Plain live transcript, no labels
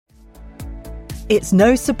It's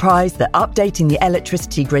no surprise that updating the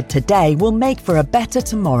electricity grid today will make for a better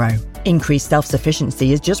tomorrow. Increased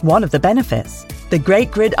self-sufficiency is just one of the benefits. The Great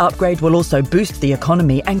Grid Upgrade will also boost the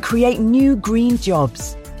economy and create new green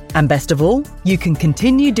jobs. And best of all, you can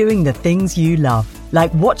continue doing the things you love,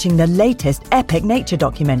 like watching the latest epic nature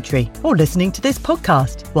documentary or listening to this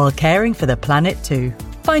podcast while caring for the planet too.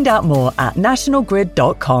 Find out more at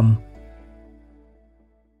nationalgrid.com.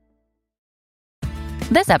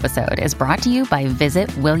 This episode is brought to you by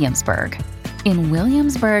Visit Williamsburg. In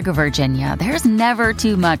Williamsburg, Virginia, there's never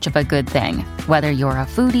too much of a good thing. Whether you're a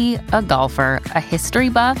foodie, a golfer, a history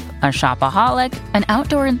buff, a shopaholic, an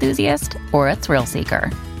outdoor enthusiast, or a thrill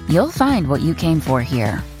seeker, you'll find what you came for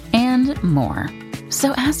here and more.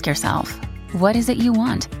 So ask yourself, what is it you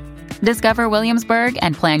want? Discover Williamsburg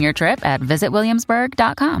and plan your trip at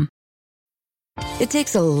visitwilliamsburg.com. It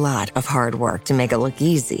takes a lot of hard work to make it look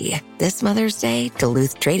easy. This Mother's Day,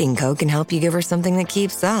 Duluth Trading Co. can help you give her something that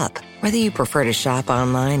keeps up. Whether you prefer to shop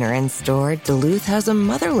online or in-store, Duluth has a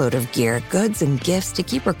motherload of gear, goods, and gifts to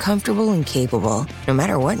keep her comfortable and capable, no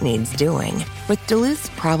matter what needs doing. With Duluth's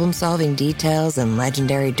problem-solving details and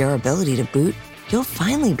legendary durability to boot, you'll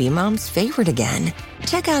finally be Mom's favorite again.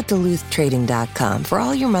 Check out DuluthTrading.com for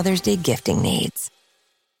all your Mother's Day gifting needs.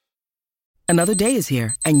 Another day is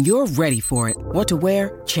here, and you're ready for it. What to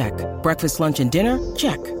wear? Check. Breakfast, lunch, and dinner?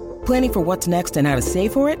 Check. Planning for what's next and how to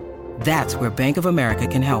save for it? That's where Bank of America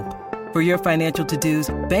can help. For your financial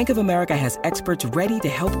to-dos, Bank of America has experts ready to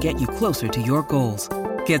help get you closer to your goals.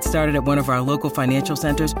 Get started at one of our local financial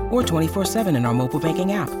centers or 24/7 in our mobile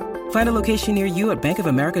banking app. Find a location near you at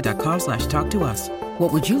bankofamerica.com/talktous.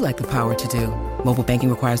 What would you like the power to do? Mobile banking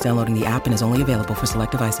requires downloading the app and is only available for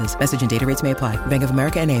select devices. Message and data rates may apply. Bank of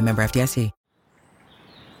America N.A., member FDIC.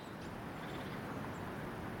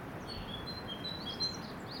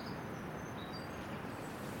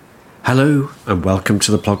 Hello and welcome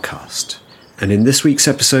to the podcast. And in this week's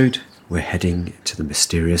episode, we're heading to the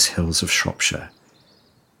mysterious hills of Shropshire.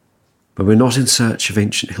 But we're not in search of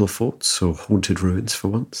ancient hill forts or haunted ruins for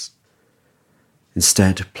once.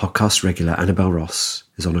 Instead, podcast regular Annabelle Ross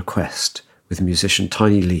is on a quest with musician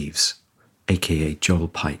Tiny Leaves, aka Joel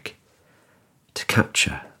Pike, to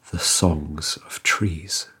capture the songs of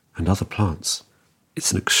trees and other plants.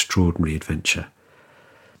 It's an extraordinary adventure.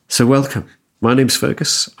 So welcome. My name's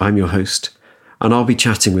Fergus, I'm your host, and I'll be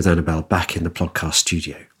chatting with Annabelle back in the podcast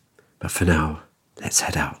studio. But for now, let's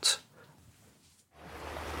head out.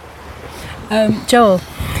 Joel,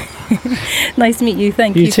 nice to meet you.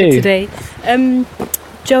 Thank you too. For today.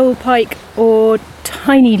 Joel Pike or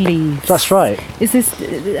Tiny Leaves? That's right. Is this?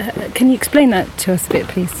 Can you explain that to us a bit,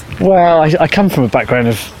 please? Well, I come from a background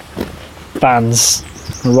of bands,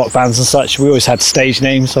 rock bands and such. We always had stage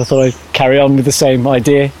names, so I thought I'd carry on with the same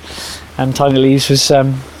idea. And Tiny Leaves was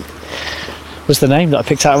the name that I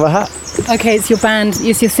picked out of a hat. Okay, it's your band.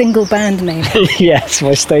 It's your single band name. Yes,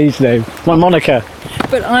 my stage name, my moniker.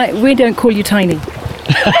 But we don't call you Tiny.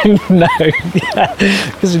 No,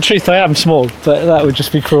 because in truth I am small, but that would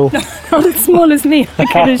just be cruel. Not as small as me, I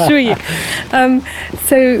can assure you.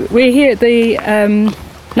 So we're here at the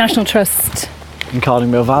National Trust In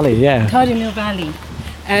Cardingmill Valley, yeah. Cardingmill Valley,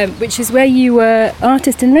 which is where you were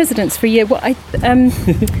artist in residence for a year.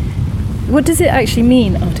 What does it actually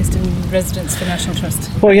mean, artist in residence for National Trust?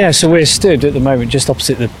 Well, yeah, so we're stood at the moment just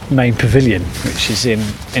opposite the main pavilion, which is in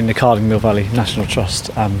the Cardingmill Valley National Trust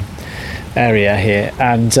area here.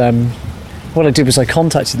 And what I did was I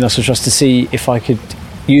contacted the National Trust to see if I could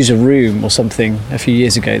use a room or something a few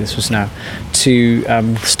years ago, this was now, to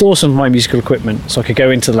store some of my musical equipment so I could go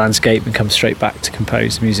into the landscape and come straight back to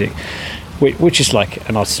compose music, which is like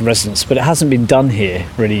an artist in residence, but it hasn't been done here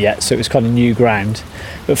really yet, so it was kind of new ground.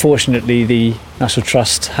 But fortunately the National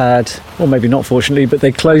Trust had, or maybe not fortunately, but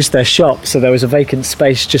they closed their shop, so there was a vacant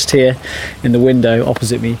space just here in the window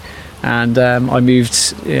opposite me, and I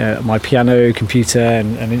moved my piano, computer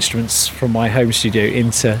and instruments from my home studio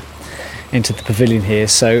into the pavilion here,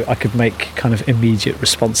 so I could make kind of immediate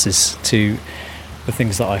responses to the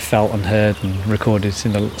things that I felt and heard and recorded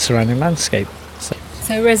in the surrounding landscape.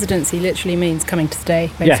 So residency literally means coming to stay,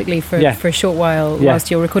 basically, for a short while whilst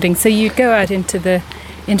you're recording. So you'd go out into the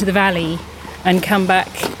valley and come back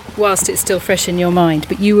whilst it's still fresh in your mind.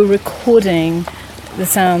 But you were recording the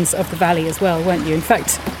sounds of the valley as well, weren't you? In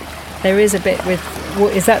fact, there is a bit with,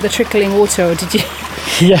 is that the trickling water, or did you?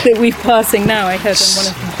 Yeah. That we're passing now, I heard on one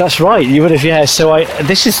of them. That's right, you would have, yeah. So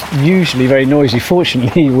this is usually very noisy.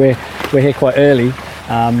 Fortunately, we're here quite early,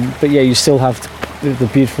 but yeah, you still have the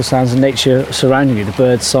beautiful sounds of nature surrounding you, the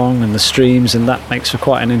bird song and the streams, and that makes for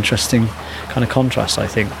quite an interesting kind of contrast, I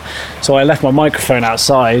think. So I left my microphone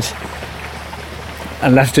outside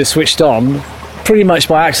and left it switched on pretty much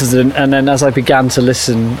by accident, and then as I began to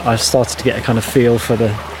listen, I started to get a kind of feel for the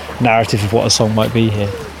narrative of what a song might be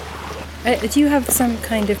here. Do you have some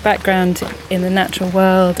kind of background in the natural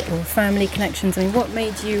world or family connections? I mean, what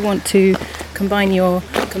made you want to combine your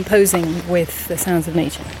composing with the sounds of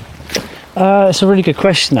nature? It's a really good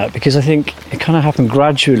question, that, because I think it kind of happened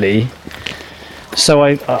gradually. So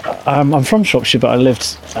I'm from Shropshire, but I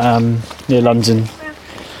lived near London,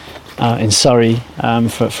 in Surrey,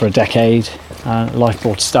 for a decade. Life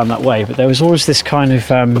brought us down that way, but there was always this kind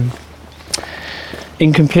of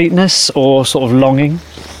incompleteness or sort of longing.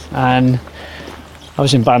 And I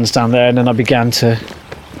was in bands down there, and then I began to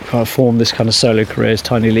kind of form this kind of solo career as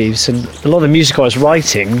Tiny Leaves, and a lot of the music I was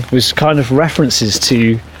writing was kind of references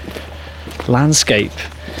to landscape.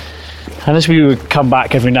 And as we would come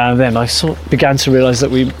back every now and then, I sort of began to realise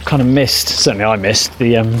that we kind of missed, certainly I missed,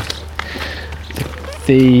 the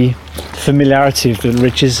familiarity of the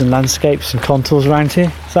ridges and landscapes and contours around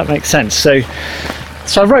here. Does that make sense? So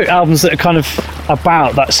I wrote albums that are kind of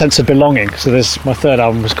about that sense of belonging. So my third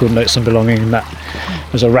album was called Notes on Belonging, and that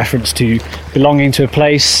was a reference to belonging to a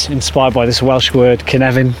place, inspired by this Welsh word,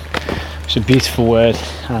 Cynefin, which is a beautiful word,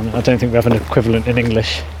 and I don't think we have an equivalent in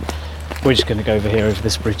English. We're just going to go over here, over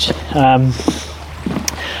this bridge. And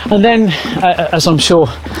then, as I'm sure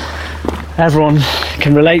everyone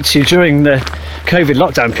can relate to, during the COVID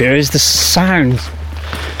lockdown periods, the sound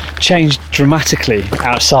changed dramatically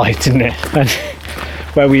outside, didn't it? And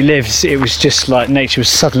where we lived, it was just like nature was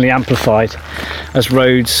suddenly amplified as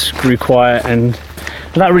roads grew quiet, and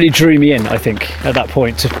that really drew me in, I think, at that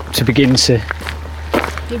point, to begin to...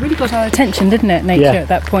 It really got our attention, didn't it, nature, at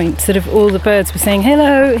that point? Sort of all the birds were saying,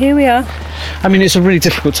 hello, here we are. I mean, it's a really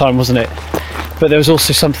difficult time, wasn't it? But there was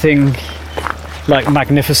also something like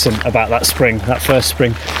magnificent about that spring, that first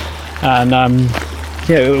spring. And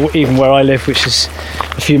even where I live, which is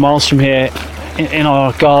a few miles from here, in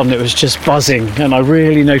our garden, it was just buzzing, and I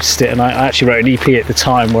really noticed it. And I actually wrote an EP at the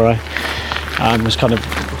time where I was kind of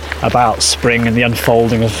about spring and the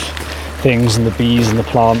unfolding of things and the bees and the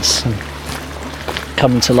plants and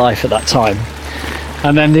coming to life at that time.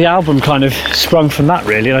 And then the album kind of sprung from that,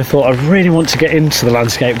 really, and I thought I really want to get into the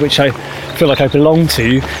landscape, which I feel like I belong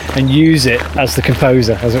to, and use it as the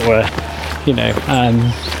composer, as it were,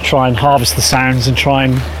 and try and harvest the sounds and try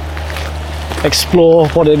and explore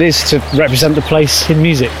what it is to represent the place in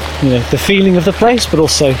music, the feeling of the place, but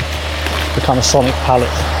also the kind of sonic palette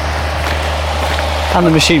and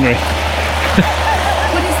the machinery.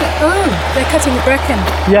 What is it? Oh, they're cutting the bracken.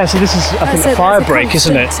 Yeah, so this is, I think, a fire break,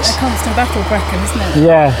 isn't it? A constant battle bracken, isn't it?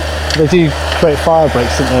 Yeah, they do create fire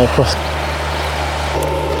breaks, don't they, across.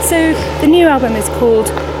 So the new album is called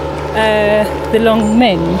The Long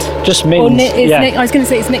Mynd. Just Mynd. I was going to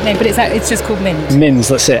say it's nickname, but it's just called Mynd. Mynd,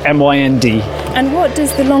 that's it. Mynd. And what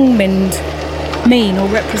does the Long Mynd mean or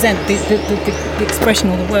represent? The expression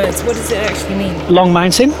or the words. What does it actually mean? Long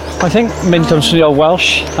mountain, I think. Mynd comes from the old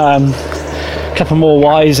Welsh. A couple more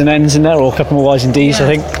Y's and N's in there, or a couple more Y's and D's, I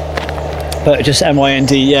think. But just Mynd,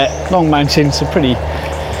 yeah. Long mountain, so pretty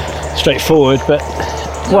straightforward, but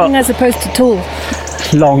long as opposed to tall.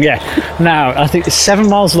 Long, yeah. Now, I think it's 7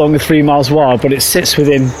 miles long and 3 miles wide, but it sits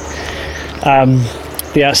within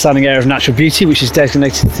the outstanding area of natural beauty, which is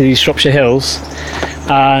designated to the Shropshire Hills.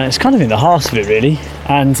 It's kind of in the heart of it, really,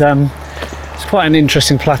 and it's quite an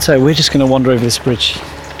interesting plateau. We're just going to wander over this bridge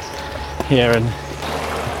here, and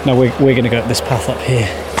now we're going to go up this path up here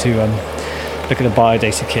to look at the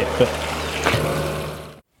biodata kit. But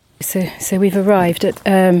so we've arrived at,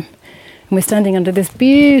 and we're standing under this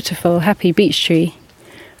beautiful, happy beech tree.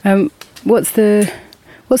 What's the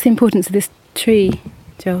importance of this tree,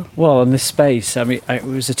 Joel? Well, in this space, I mean, it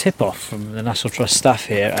was a tip-off from the National Trust staff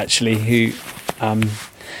here, actually, who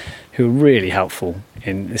were really helpful.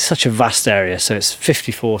 It's such a vast area, so it's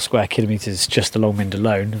 54 square kilometres just along Mynd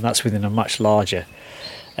alone, and that's within a much larger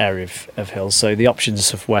area of hills. So the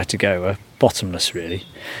options of where to go are bottomless, really.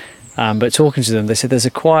 But talking to them, they said there's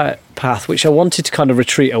a quiet path, which I wanted to kind of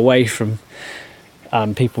retreat away from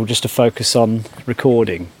people, just to focus on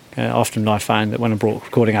recording. Often I found that when I brought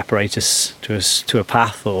recording apparatus to a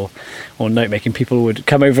path or note making, people would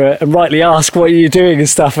come over and rightly ask what are you doing and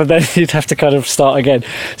stuff, and then you'd have to kind of start again.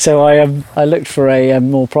 So I looked for a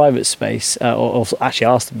more private space, or actually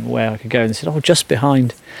asked them where I could go, and they said, just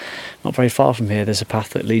behind, not very far from here, there's a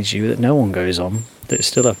path that leads you that no one goes on, that's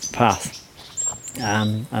still a path.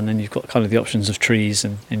 And then you've got kind of the options of trees,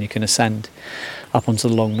 and you can ascend up onto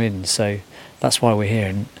the Long Mynd. So that's why we're here,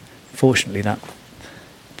 and fortunately that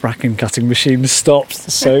bracken cutting machine stopped,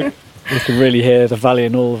 so we can really hear the valley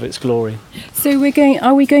in all of its glory. So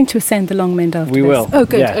are we going to ascend the Long Mynd after we this? Will. Oh,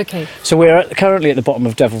 good. Yeah. Okay. So we're currently at the bottom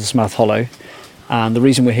of Devil's Mouth Hollow, And the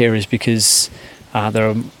reason we're here is because there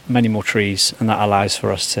are many more trees, and that allows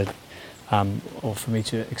for us to, or for me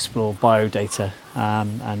to explore biodata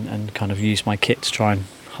and kind of use my kit to try and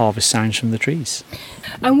harvest sounds from the trees.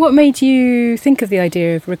 And what made you think of the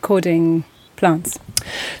idea of recording plants?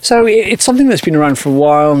 So it's something that's been around for a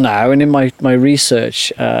while now, and in my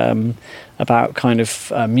research about kind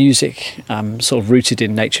of music sort of rooted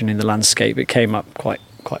in nature and in the landscape, it came up quite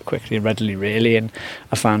quickly and readily, really. And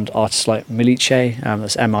I found artists like Milice,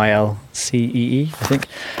 that's Milcee, I think,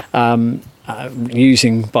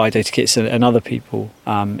 using biodata kits and other people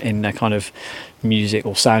in their kind of music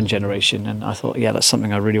or sound generation. And I thought, yeah, that's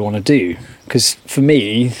something I really want to do, because for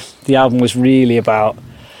me the album was really about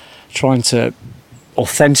trying to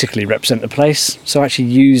authentically represent the place, so actually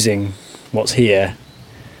using what's here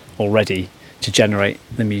already to generate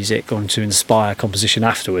the music or to inspire composition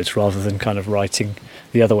afterwards, rather than kind of writing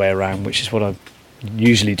the other way around, which is what I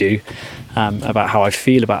usually do, about how I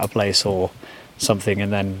feel about a place or something,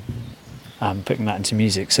 and then putting that into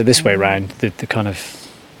music. So this way around, the kind of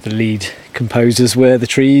the lead composers were the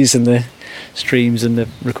trees and the streams and the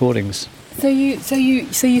recordings. So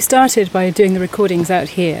you started by doing the recordings out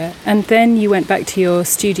here, and then you went back to your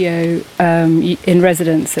studio in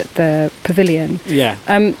residence at the Pavilion. Yeah.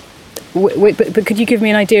 But could you give me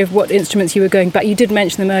an idea of what instruments you were going back? You did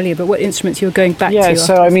mention them earlier, but what instruments you were going back to? Yeah.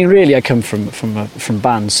 So I mean, really, I come from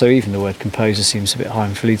bands, so even the word composer seems a bit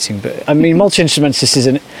highfalutin. But I mean, multi-instrumentist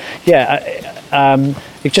isn't. Yeah.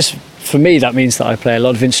 It just, for me, that means that I play a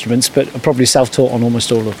lot of instruments, but I'm probably self-taught on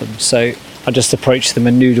almost all of them. So I just approach them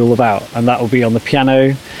and noodle about, and that will be on the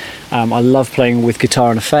piano. I love playing with guitar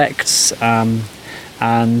and effects, and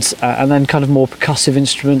then kind of more percussive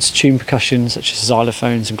instruments, tune percussion such as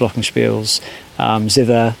xylophones and glockenspiels,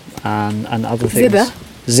 zither and other things.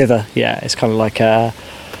 Zither, yeah, it's kind of like a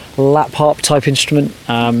lap harp type instrument,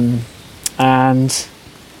 and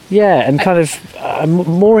yeah, and kind of I'm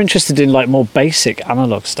more interested in like more basic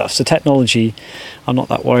analog stuff. So technology, I'm not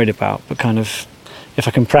that worried about, but kind of, if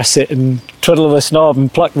I can press it and twiddle this knob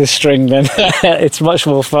and pluck this string, then it's much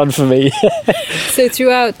more fun for me. So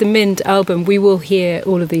throughout the Mind album, we will hear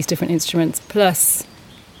all of these different instruments, plus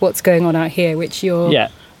what's going on out here, which you're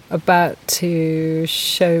about to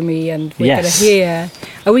show me, and we're going to hear.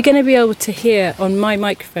 Are we going to be able to hear on my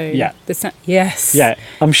microphone? Yeah. The sound? Yes. Yeah,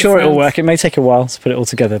 I'm sure it'll work. It may take a while to put it all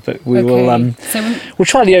together, but we will. We'll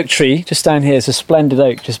try the oak tree just down here. It's a splendid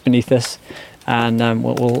oak just beneath us, and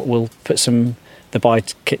we'll put the Bi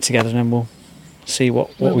kit together, and then we'll see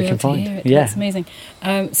what we can find. Yeah, that's amazing.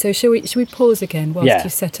 So should we pause again whilst you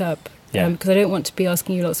set up? Because I don't want to be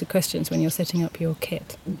asking you lots of questions when you're setting up your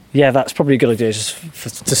kit. Yeah, that's probably a good idea just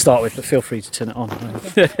to start with, but feel free to turn it on.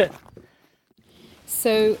 Okay.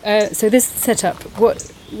 So this setup,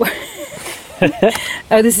 what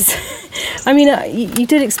oh, this is. I mean, you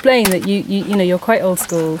did explain that you know you're quite old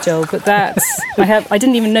school, Joel. But that's I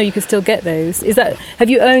didn't even know you could still get those. Have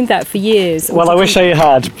you owned that for years? Well, I wish I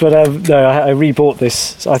had, but no, I rebought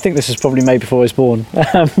this. I think this was probably made before I was born.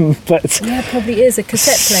 But yeah, it probably is a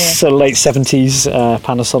cassette player. So late 70s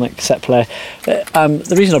Panasonic cassette player.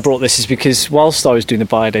 The reason I brought this is because whilst I was doing the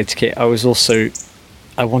biodata kit,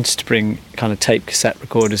 I wanted to bring kind of tape cassette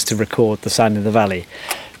recorders to record the sound in the valley,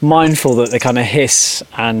 mindful that they kind of hiss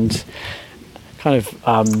and kind of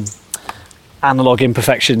analog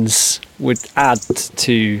imperfections would add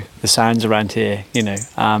to the sounds around here, you know,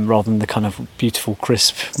 rather than the kind of beautiful,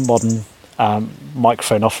 crisp, modern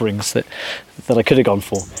microphone offerings that I could have gone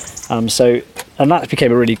for. And that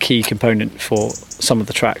became a really key component for some of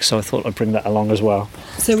the tracks, so I thought I'd bring that along as well.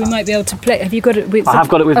 So we might be able to play. Have you got it? I have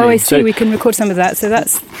got it with me. Oh, I see. So we can record some of that. So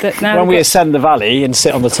that's that now. When we ascend the valley and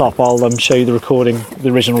sit on the top, I'll show you the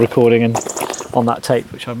original recording, and on that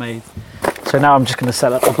tape which I made. So now I'm just going to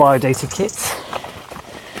set up the biodata kit,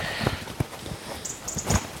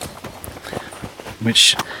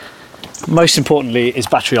 which most importantly is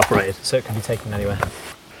battery operated, so it can be taken anywhere.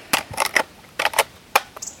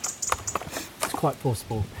 It's quite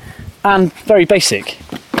portable and very basic.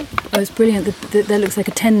 Oh, it's brilliant. That looks like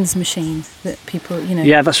a tens machine that people, you know.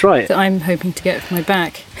 Yeah, that's right. That I'm hoping to get for my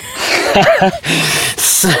back.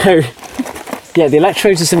 So, yeah, the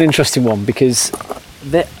electrodes is an interesting one because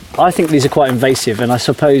I think these are quite invasive, and I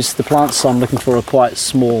suppose the plants I'm looking for are quite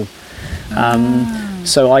small.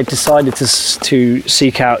 So I decided to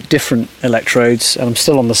seek out different electrodes, and I'm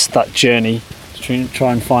still on that journey to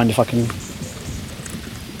try and find if I can.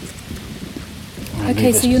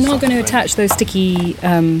 Okay, so you're not going to attach those sticky...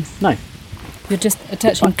 No. You're just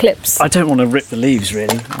attaching clips. I don't want to rip the leaves,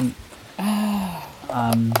 really. I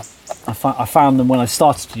found them when I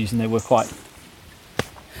started using, they were quite...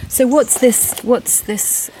 So what's this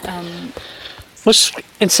Well,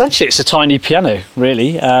 essentially, it's a tiny piano,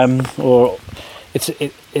 really, or it's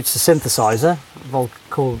a synthesizer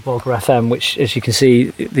called Volga FM, which, as you can see,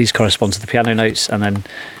 these correspond to the piano notes, and then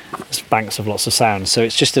there's banks of lots of sound. So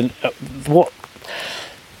it's just what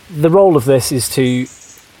the role of this is to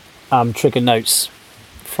trigger notes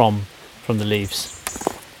from the leaves.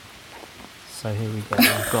 So here we go.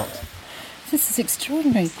 I've got. This is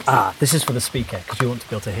extraordinary. This is for the speaker because you want to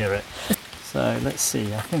be able to hear it. So let's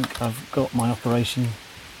see. I think I've got my operation.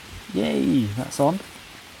 Yay! That's on.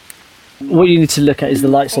 What you need to look at is the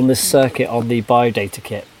lights on this circuit on the biodata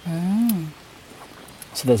kit.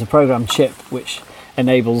 So there's a program chip which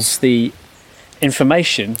enables the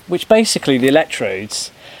information, which basically the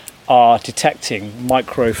electrodes are detecting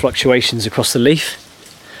micro fluctuations across the leaf.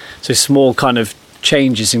 So small kind of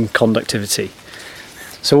changes in conductivity.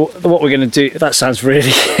 So what we're going to do, that sounds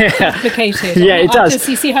really complicated. Yeah, it does.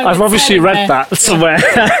 I've obviously read that somewhere.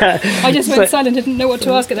 I just went silent, didn't know what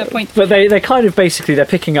to ask at that point. But they're kind of basically, they're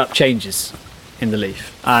picking up changes in the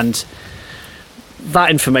leaf, and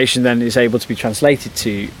that information then is able to be translated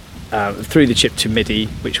to through the chip to MIDI,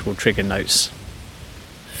 which will trigger notes.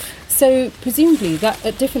 So presumably that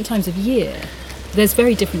at different times of year there's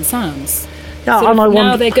very different sounds. Yeah, so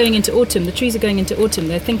now they're going into autumn, the trees are going into autumn,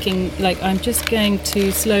 they're thinking like, I'm just going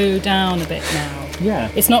to slow down a bit now.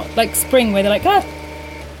 Yeah. It's not like spring where they're like, oh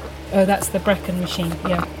that's the Bracken machine,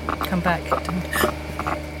 yeah, come back.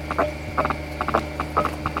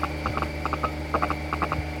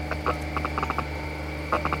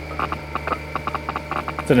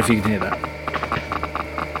 Don't know if you can hear that. I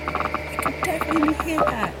can definitely hear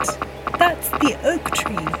that. That's the oak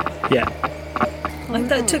tree. Yeah. Like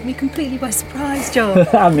that took me completely by surprise, Joel.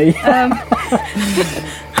 And me.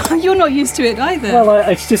 You're not used to it either. Well,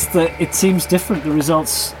 it's just that it seems different, the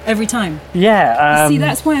results. Every time? Yeah. See,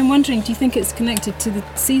 that's why I'm wondering, do you think it's connected to the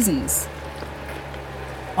seasons?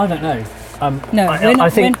 I don't know. No, I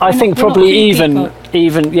think probably even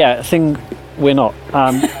yeah, I think we're not.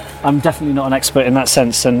 I'm definitely not an expert in that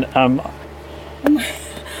sense, and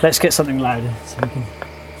let's get something louder so we can.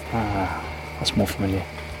 That's more familiar.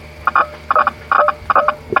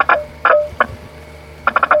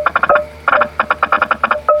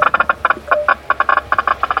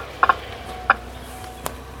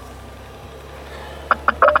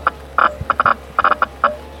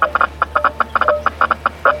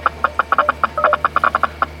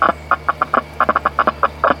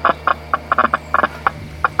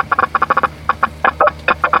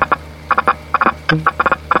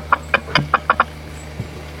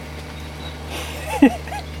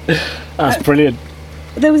 That's brilliant.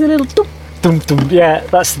 There was a little dum. Dum, dum. Yeah,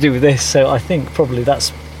 that's to do with this, so I think probably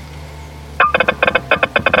that's.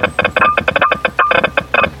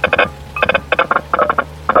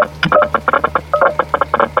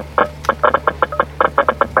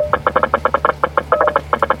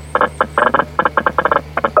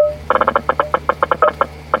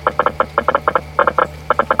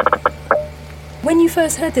 When you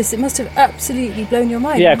first heard this, it must have absolutely blown your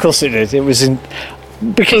mind. Yeah, of course it did. It was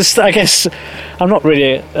because I guess I'm not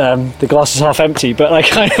really the glass is half empty, but I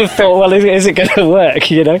kind of thought, well, is it going to work,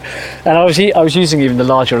 you know? And I was using even the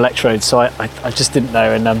larger electrodes, so I just didn't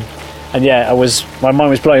know, and yeah, my mind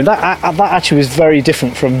was blown. That actually was very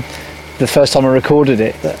different from the first time I recorded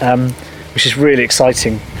it, which is really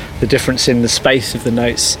exciting. The difference in the space of the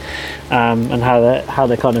notes and how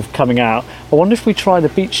they're kind of coming out. I wonder if we try the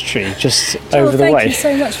beech tree just over the way. Thank you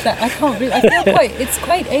so much for that. I feel it's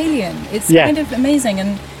quite alien. It's kind of amazing,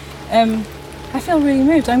 and I feel really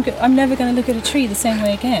moved. I'm never going to look at a tree the same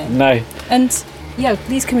way again. No. And yeah,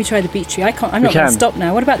 please can we try the beech tree? I'm not going to stop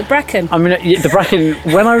now. What about the bracken? I mean, the bracken.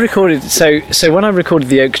 When I recorded, so when I recorded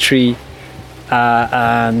the oak tree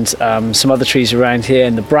and some other trees around here,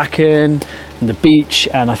 and the bracken and the beech,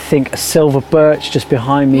 and I think a silver birch just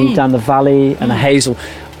behind me down the valley, and a hazel.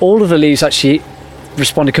 All of the leaves actually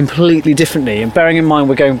responded completely differently. And bearing in mind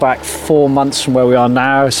we're going back 4 months from where we are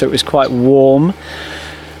now, so it was quite warm,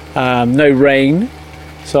 no rain.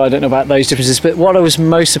 So I don't know about those differences. But what I was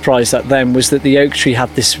most surprised at then was that the oak tree had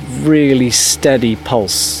this really steady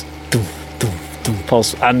pulse.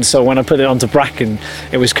 Pulse. And so when I put it onto bracken,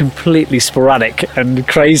 it was completely sporadic and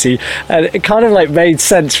crazy, and it kind of like made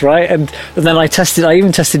sense, right? And then I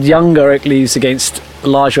even tested younger oak leaves against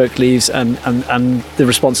larger oak leaves, and the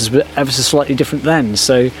responses were ever so slightly different then.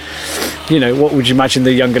 So, you know, what would you imagine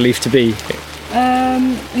the younger leaf to be?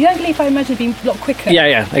 The younger leaf I imagine being a lot quicker.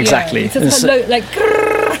 Yeah, exactly. Yeah, it's like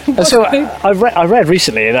so I read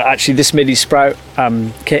recently that actually this MIDI Sprout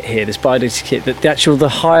kit here, this biodata kit, that the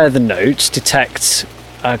higher the notes detects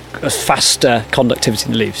a faster conductivity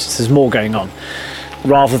in the leaves. So there's more going on,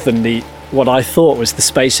 rather than the what I thought was the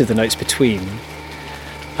space of the notes between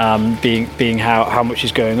being how much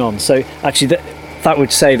is going on. So actually that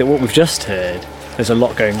would say that what we've just heard, there's a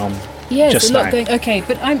lot going on. Yes, just a lot now. going. Okay,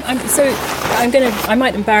 but I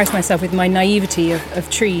might embarrass myself with my naivety of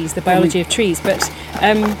trees, the biology of trees. But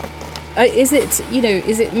is it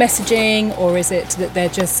messaging, or is it that they're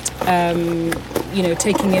just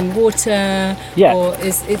taking in water? Yeah. Or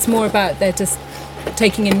it's more about they're just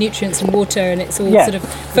taking in nutrients and water, and it's all sort of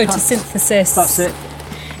photosynthesis. That's it.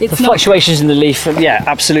 It's the fluctuations in the leaf. Yeah,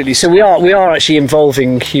 absolutely. So we are actually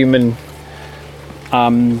involving human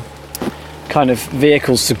kind of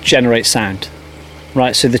vehicles to generate sound,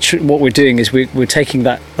 right? So what we're doing is we're taking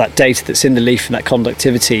that data that's in the leaf and that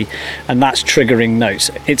conductivity, and that's triggering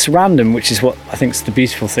notes. It's random, which is what I think is the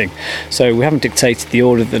beautiful thing. So we haven't dictated the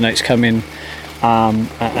order that the notes come in,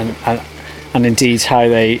 and indeed how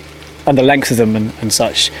they, and the length of them and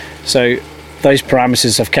such. So those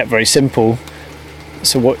parameters I've kept very simple.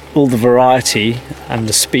 So what all the variety and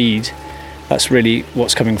the speed, that's really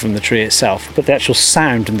what's coming from the tree itself. But the actual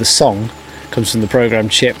sound and the song comes from the program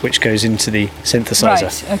chip, which goes into the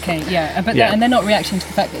synthesizer. Right. Okay. Yeah. But and they're not reacting to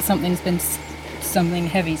the fact that something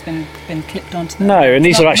heavy's been clipped onto them. No, and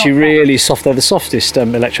these are actually really soft. They're the softest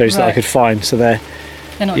electrodes that I could find. So they're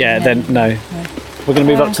not. Yeah. Then no. We're going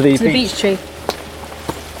to move up to the beech tree.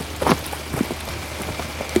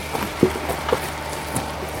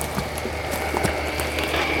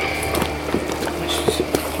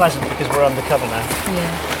 Pleasant because we're undercover now.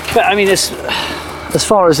 Yeah. But I mean, as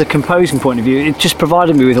far as a composing point of view, it just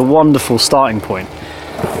provided me with a wonderful starting point.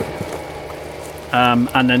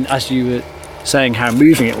 And then, as you were saying how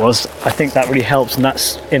moving it was, I think that really helps, and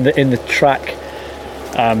that's in the track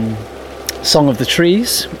 "Song of the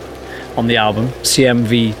Trees" on the album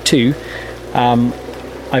CMV2.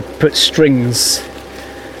 I put strings.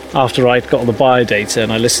 After I got all the biodata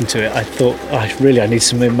and I listened to it, I thought, I need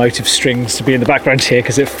some emotive strings to be in the background here,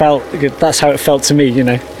 because that's how it felt to me,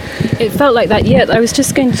 It felt like that. Yeah, I was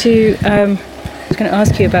just going to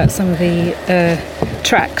ask you about some of the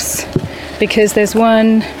tracks, because there's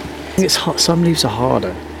one. It's hard. Some leaves are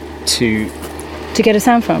harder to get a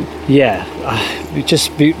sound from. Yeah,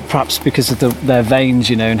 perhaps because of their veins,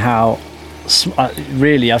 and how.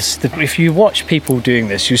 Really, if you watch people doing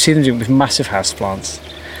this, you see them doing it with massive houseplants.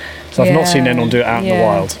 So I've not seen anyone do it out in the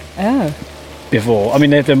wild before. I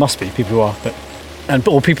mean, there must be people who are,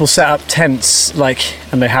 or people set up tents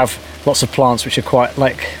and they have lots of plants which are quite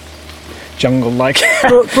jungle-like,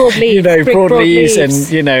 broadleaf, broadleaves,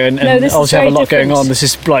 and also have a lot going on. This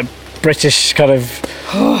is British kind of,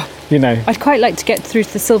 I'd quite like to get through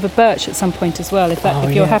to the silver birch at some point as well, if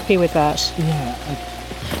you're happy with that. Yeah.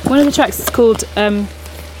 One of the tracks is called.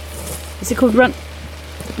 Is it called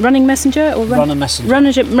Running Messenger or Runner Messenger?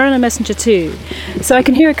 Runner Messenger 2. So I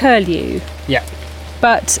can hear a curlew. Yeah.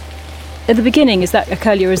 But at the beginning, is that a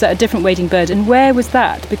curlew or is that a different wading bird? And where was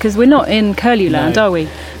that? Because we're not in curlew land, are we?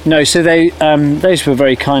 No. So those were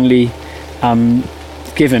very kindly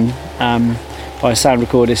given by a sound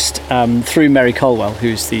recordist through Mary Colwell,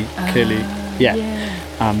 who's the curlew.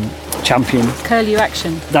 Champion. Curlew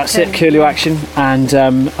Action. That's it, Curlew Action. And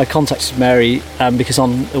I contacted Mary because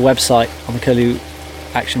on the Curlew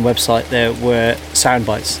Action website, there were sound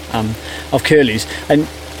bites of curlews. And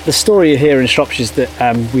the story here in Shropshire is that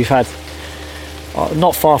we've had,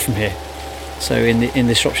 not far from here, so in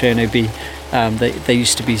the Shropshire NOB, they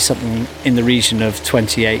used to be something in the region of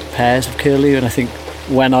 28 pairs of curlew, and I think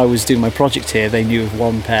when I was doing my project here, they knew of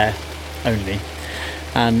one pair only.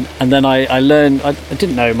 And then I learned, I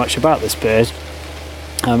didn't know much about this bird.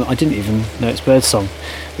 I didn't even know its bird song,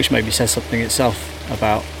 which maybe says something itself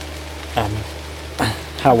about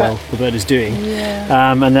how well the bird is doing.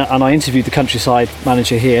 Yeah. And I interviewed the countryside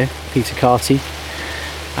manager here, Peter Carty,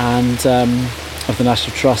 and of the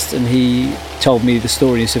National Trust, and he told me the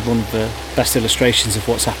story. He said one of the best illustrations of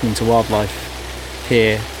what's happening to wildlife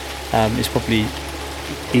here is probably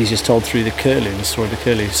easiest told through the curlew and the story of the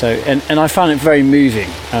curlew. So, and I found it very moving.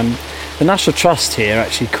 The National Trust here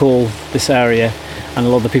actually call this area, and a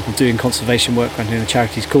lot of the people doing conservation work around here in the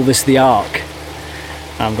charities call this the Ark,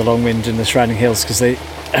 the Longwind and the surrounding hills, because they,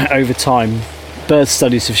 over time, bird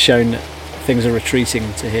studies have shown that things are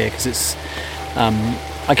retreating to here because it's,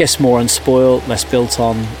 I guess, more unspoiled, less built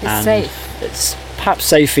on, and safe. It's perhaps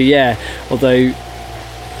safer, yeah. Although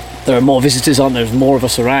there are more visitors, aren't there? There's more of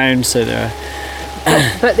us around, so there are.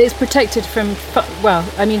 But it's protected from, well,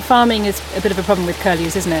 I mean, farming is a bit of a problem with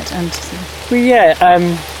curlews, isn't it? And well, yeah,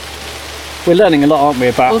 we're learning a lot, aren't we,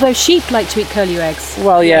 about... Although sheep like to eat curlew eggs.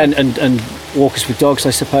 Well, yeah, and walkers with dogs,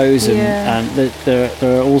 I suppose, and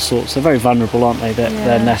there are all sorts. They're very vulnerable, aren't they?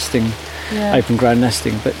 They're nesting. open ground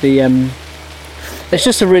nesting. But it's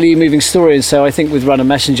just a really moving story, and so I think with Run a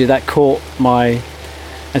Messenger that caught my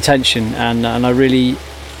attention, and I really.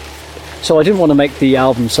 So I didn't want to make the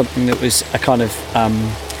album something that was a kind of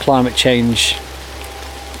climate change,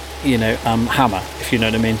 hammer, if you know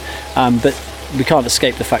what I mean. But we can't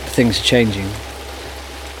escape the fact that things are changing,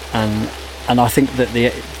 and I think that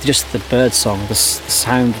just the bird song, the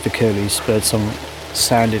sound of the Curlew's bird song,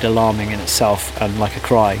 sounded alarming in itself and like a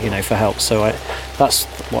cry, for help. So that's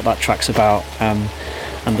what that track's about.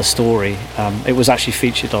 And the story, it was actually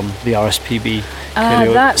featured on the RSPB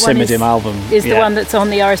Simidim album. Is the one that's on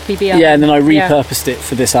the RSPB album? Yeah, and then I repurposed it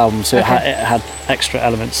for this album, so it had extra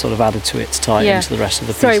elements sort of added to it to tie into the rest of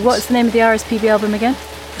the pieces. Sorry, what's the name of the RSPB album again?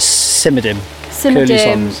 Simidim.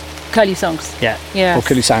 Curlew Songs. Yeah. Or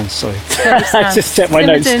Curlew Sounds, sorry. Curlew Sounds. I just checked my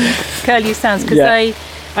notes. Curlew Sounds, because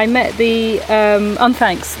I met the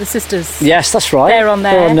Unthanks, the sisters. Yes, that's right. They're on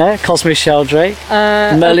there. They're on there. Cosmo Sheldrake,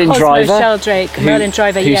 Merlin Driver. Merlin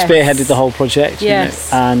Driver, who spearheaded the whole project. Yes.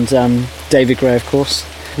 And David Gray, of course.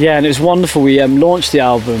 Yeah, and it was wonderful. We launched the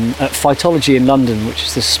album at Phytology in London, which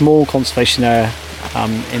is this small conservation area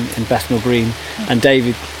in Bethnal Green. And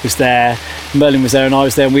David was there, Merlin was there, and I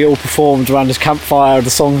was there, and we all performed around his campfire the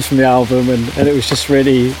songs from the album, and it was just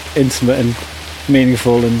really intimate and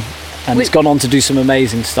meaningful, and it's gone on to do some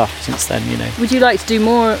amazing stuff since then, Would you like to do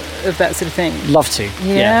more of that sort of thing? Love to.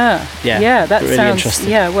 Yeah, that really sounds interesting.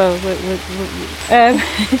 Yeah, well,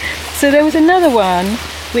 so there was another one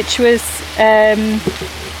which was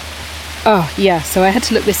so I had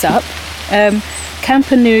to look this up.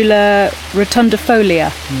 Campanula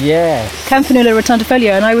rotundifolia. Yes. Campanula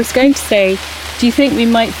rotundifolia, and I was going to say, do you think we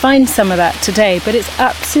might find some of that today? But it's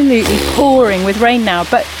absolutely pouring with rain now.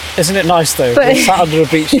 But isn't it nice though? We're sat under a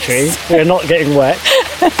beech tree. We're not getting wet,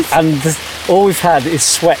 and all we've had is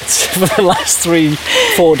sweat for the last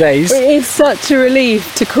 3-4 days. It's such a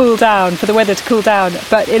relief to cool down, for the weather to cool down.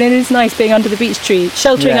 But it is nice being under the beech tree,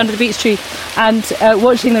 sheltering under the beech tree, and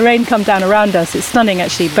watching the rain come down around us. It's stunning,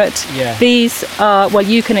 actually. But these are, well,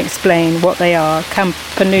 you can explain what they are.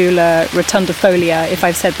 Campanula rotundifolia, if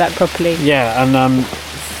I've said that properly. Yeah, and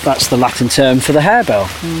that's the Latin term for the harebell,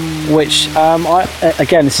 which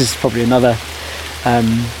again, this is probably another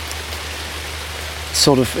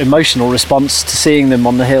sort of emotional response to seeing them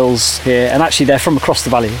on the hills here. And actually they're from across the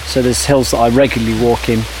valley, so there's hills that I regularly walk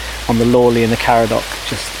in, on the Lawley and the Caradoc,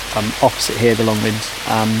 just opposite here, the Longwinds,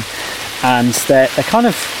 and they're kind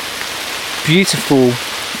of beautiful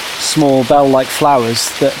small bell-like flowers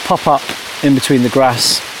that pop up in between the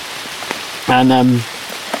grass, and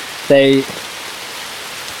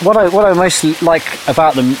what I most like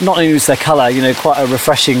about them, not only is their colour, quite a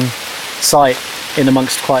refreshing sight in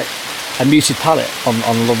amongst quite a muted palette on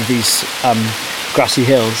a lot of these grassy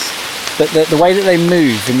hills, but the way that they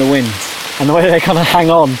move in the wind, and the way that they kind of hang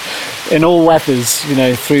on in all weathers,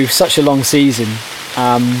 through such a long season,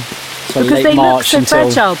 so because late they March look so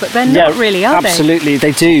until fragile, but they're not really, are absolutely,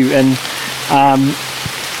 they do, and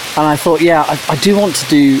I thought, I do want to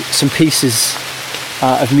do some pieces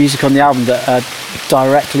of music on the album that are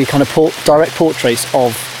directly kind of direct portraits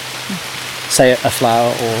of, say, a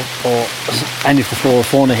flower or any of the flora or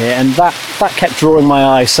fauna here, and that kept drawing my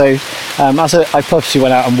eye. So as I purposely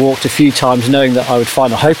went out and walked a few times, knowing that I would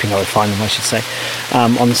find, or hoping I would find them, I should say,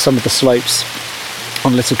 on some of the slopes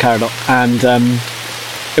on Little Caradoc, and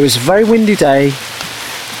it was a very windy day.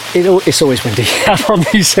 It's always windy on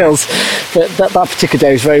these hills, but that particular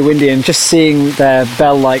day was very windy, and just seeing their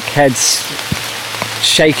bell-like heads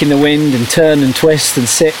shake in the wind and turn and twist and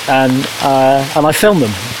sit, and I filmed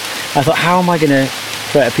them. I thought, how am I going to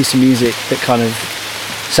create a piece of music that kind of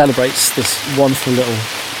celebrates this wonderful little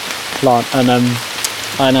plant?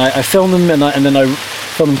 And I filmed them, and then I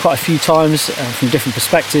filmed them quite a few times from different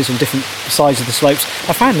perspectives on different sides of the slopes.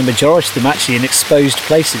 I found the majority of them actually in exposed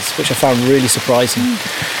places, which I found really surprising.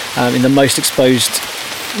 In the most exposed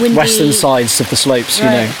windy western sides of the slopes,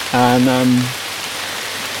 and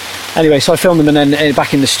anyway, so I filmed them, and then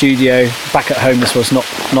back in the studio, back at home, this was not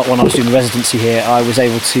when I was doing the residency here, I was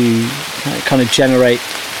able to kind of generate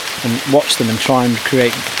and watch them and try and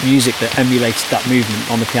create music that emulated that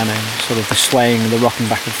movement on the piano, sort of the swaying and the rocking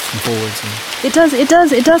backwards and forwards. It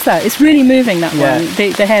does that. It's really moving, that one,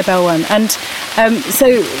 the harebell one. And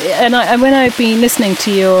when I've been listening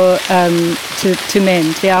to your to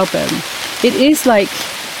Mind, the album, it is like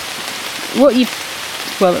what you.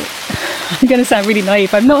 Well, I'm going to sound really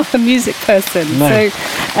naive. I'm not a music person, no,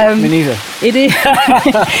 so me neither. It is.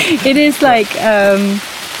 It is like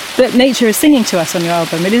that nature is singing to us on your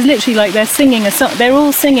album. It is literally like they're singing a song. They're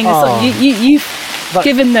all singing a song.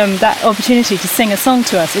 given them that opportunity to sing a song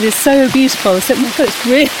to us. It is so beautiful. So, it's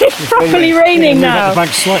really properly raining now. The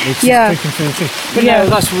bank slightly. Yeah. But no,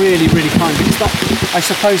 that's really, really kind. Because that, I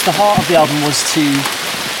suppose the heart of the album was to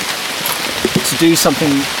do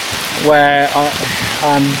something where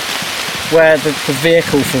the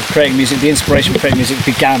vehicle for creating music, the inspiration for creating music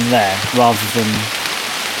began there, rather than,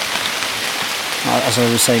 as I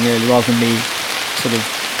was saying earlier, rather than me sort of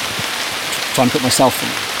trying to put myself in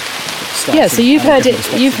stuff. Yeah, so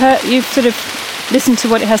you've sort of listened to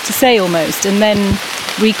what it has to say almost, and then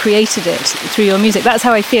recreated it through your music. That's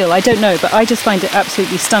how I feel. I don't know, but I just find it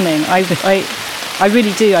absolutely stunning. I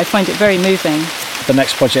really do. I find it very moving. The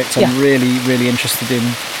next project I'm really, really interested in,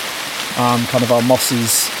 kind of our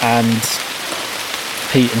mosses and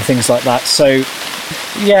peat and things like that. So,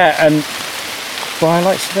 yeah, and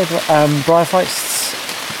bryophytes.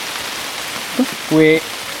 We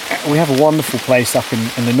have a wonderful place up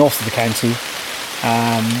in the north of the county,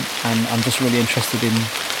 and I'm just really interested in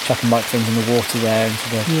chucking microphones in the water there into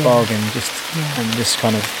the bargain, and just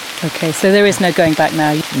kind of. Okay, so there is no going back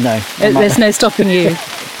now. No, there's no stopping you.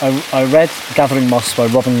 I read Gathering Moss by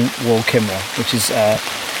Robin Wall Kimmerer, which is a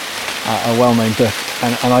well-known book,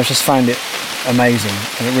 and I just found it amazing,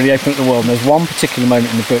 and it really opened up the world. And there's one particular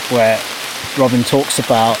moment in the book where Robin talks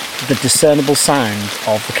about the discernible sound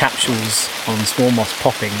of the capsules on small moss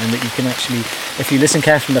popping, and that you can actually, if you listen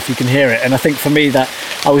carefully enough, you can hear it. And I think for me, that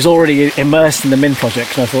I was already immersed in the Min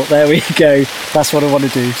project, and I thought, there we go, that's what I want to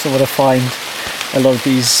do. So I want to find a lot of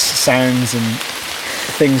these sounds and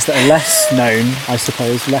things that are less known, I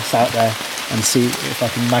suppose, less out there, and see if I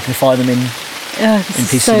can magnify them in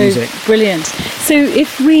pieces of music. Brilliant. So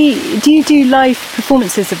do you do live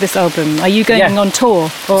performances of this album? Are you going on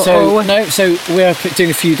tour? No, so we're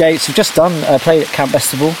doing a few dates. We've just done played at Camp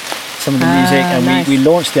Festival, some of the music, and nice. we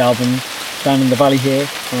launched the album down in the valley here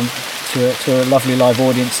to a lovely live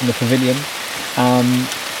audience in the pavilion,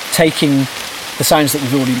 taking the sounds that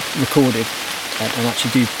we've already recorded and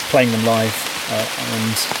actually playing them live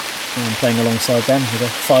and playing alongside them with a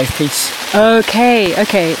 5-piece. Okay.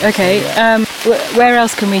 So, where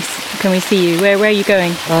else can we see you? Where are you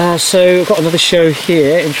going? So we've got another show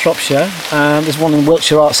here in Shropshire. There's one in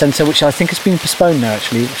Wiltshire Arts Centre, which I think has been postponed now,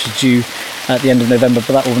 actually, which is due at the end of November,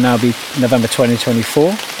 but that will now be November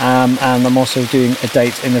 2024. And I'm also doing a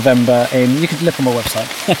date in November you can look on my website,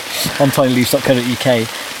 ontinyleaves.co.uk,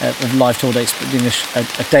 of live tour dates, but doing a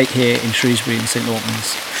date here in Shrewsbury in St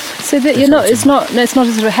Albans. So that it's not a sort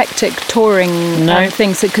of hectic touring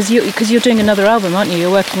thing. So because you're doing another album, aren't you?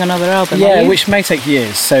 You're working on another album. Yeah, which may take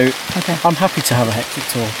years. So I'm happy to have a hectic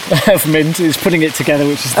tour of Mint. Is putting it together,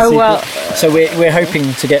 which is the secret. Well, so we're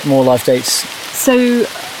hoping to get more live dates. So,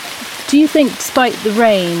 do you think, despite the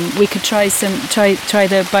rain, we could try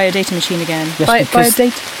the Biodata machine again? Yes,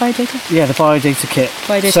 Biodata? Yeah, the Biodata kit.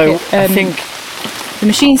 Biodata kit. I think. The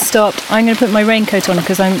machine's stopped. I'm going to put my raincoat on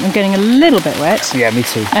because I'm getting a little bit wet. Yeah, me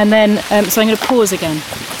too. And then, so I'm going to pause again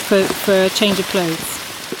for a change of clothes.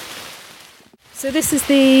 So this is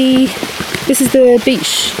the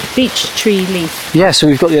beech tree leaf. Yeah, so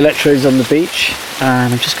we've got the electrodes on the beech,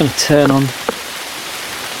 and I'm just going to turn on.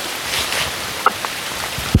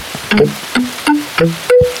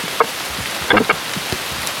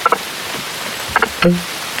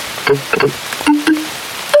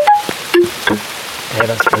 Yeah,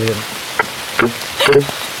 that's brilliant.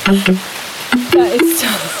 That is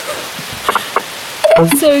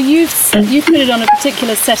so you've put it on a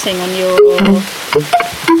particular setting on your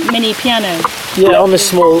mini piano. Yeah, on the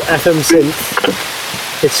small FM synth.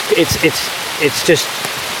 It's just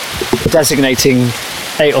designating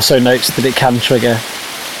 8 or so notes that it can trigger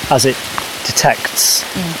as it detects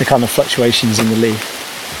the kind of fluctuations in the leaf.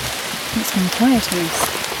 It's been quiet, Reece.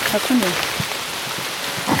 How come you?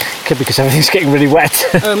 Could be because everything's getting really wet.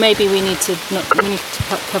 Oh, maybe we need to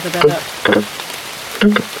cover that up.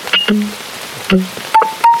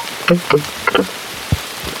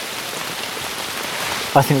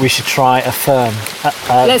 I think we should try a fern.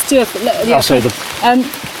 Let's do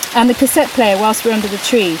and the cassette player whilst we're under the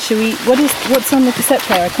tree. What's on the cassette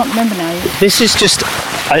player? I can't remember now. This is just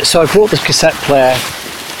so I brought this cassette player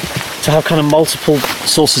to have kind of multiple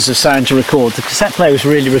sources of sound to record. The cassette player was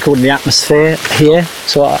really recording the atmosphere here,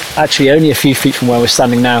 so actually only a few feet from where we're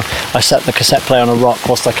standing now, I set the cassette player on a rock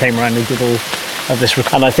whilst I came around and did all of this.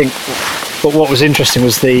 And I think, but what was interesting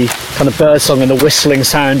was the kind of bird song and the whistling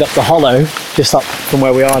sound up the hollow, just up from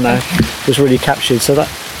where we are now, was really captured. So that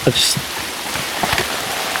I just.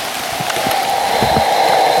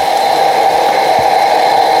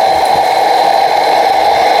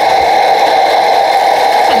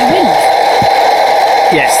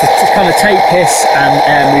 Yes, the kind of tape hiss and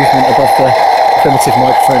air movement above primitive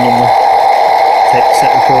microphone on the tape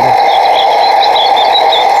set recorder.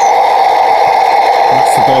 And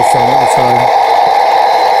that's the bird song at the time.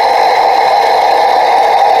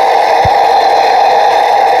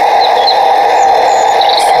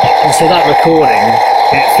 And so that recording,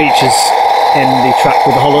 it features in the track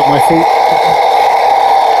With a Hollow at My Feet.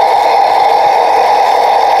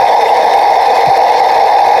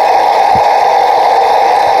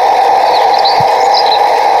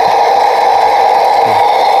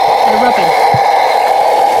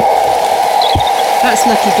 That's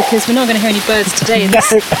lucky because we're not going to hear any birds today in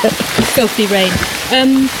this filthy rain.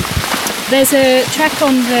 There's a track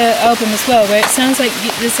on the album as well where it sounds like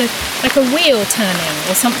there's like a wheel turning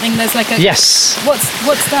or something. There's like a... Yes. What's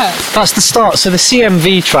that? That's the start. So the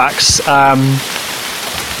CMV tracks,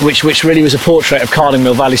 which really was a portrait of Carding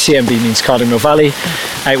Mill Valley. CMV means Carding Mill Valley.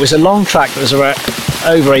 It was a long track that was around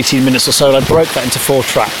over 18 minutes or so, and I broke that into 4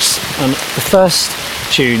 tracks. And the first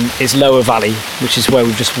tune is Lower Valley, which is where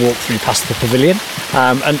we've just walked through past the pavilion.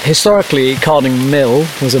 And historically, Carding Mill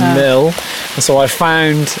was a mill, and so I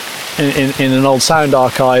found in an old sound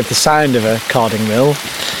archive the sound of a carding mill,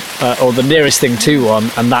 or the nearest thing to one,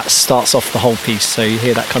 and that starts off the whole piece. So you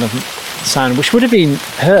hear that kind of sound, which would have been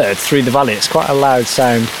heard through the valley. It's quite a loud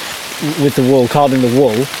sound with the wool, carding the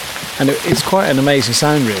wool, and it's quite an amazing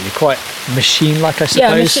sound, really, quite machine-like, I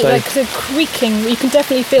suppose. Yeah, like the creaking. You can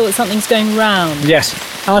definitely feel that something's going round. Yes,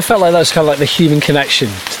 and I felt like that was kind of like the human connection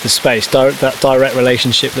to the space, that direct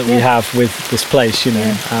relationship that we have with this place, you know.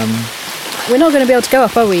 Yeah. We're not going to be able to go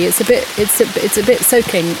up, are we? It's a bit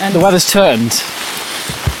soaking. And the weather's turned.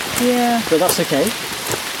 Yeah. But that's okay.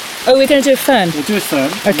 Oh, we're going to do a fern? We'll do a fern,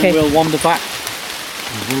 okay. And then we'll wander back.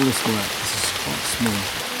 Will this work? This is quite small.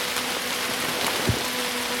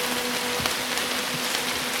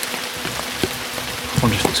 I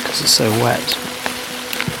wonder if it's because it's so wet.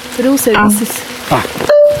 But also this is...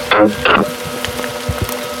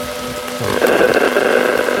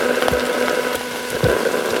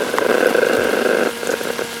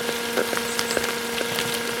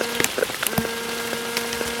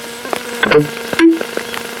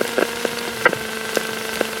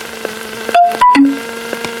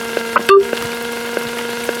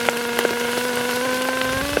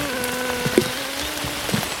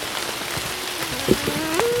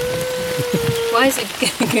 Why is it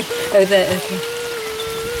going? Oh, there, okay.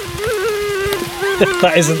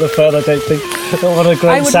 That isn't the fern, I don't think. What a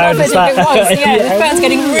great sound is that? I would love it if it was, yeah. The fern's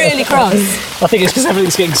getting really cross. I think it's because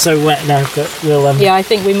everything's getting so wet now, but we'll... Yeah, I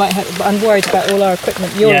think we might have... But I'm worried about all our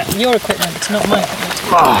equipment. Your equipment, not my equipment.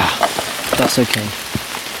 That's okay. I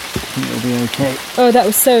think it'll be okay. Oh, that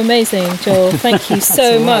was so amazing, Joel. Thank you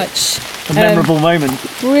so much. A memorable moment.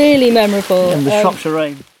 Really memorable. In the Shropshire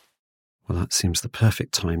rain. Well, that seems the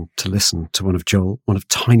perfect time to listen to one of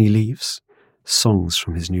Tiny Leaves' songs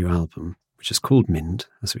from his new album, which is called Mind,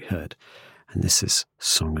 as we heard, and this is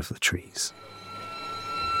Song of the Trees.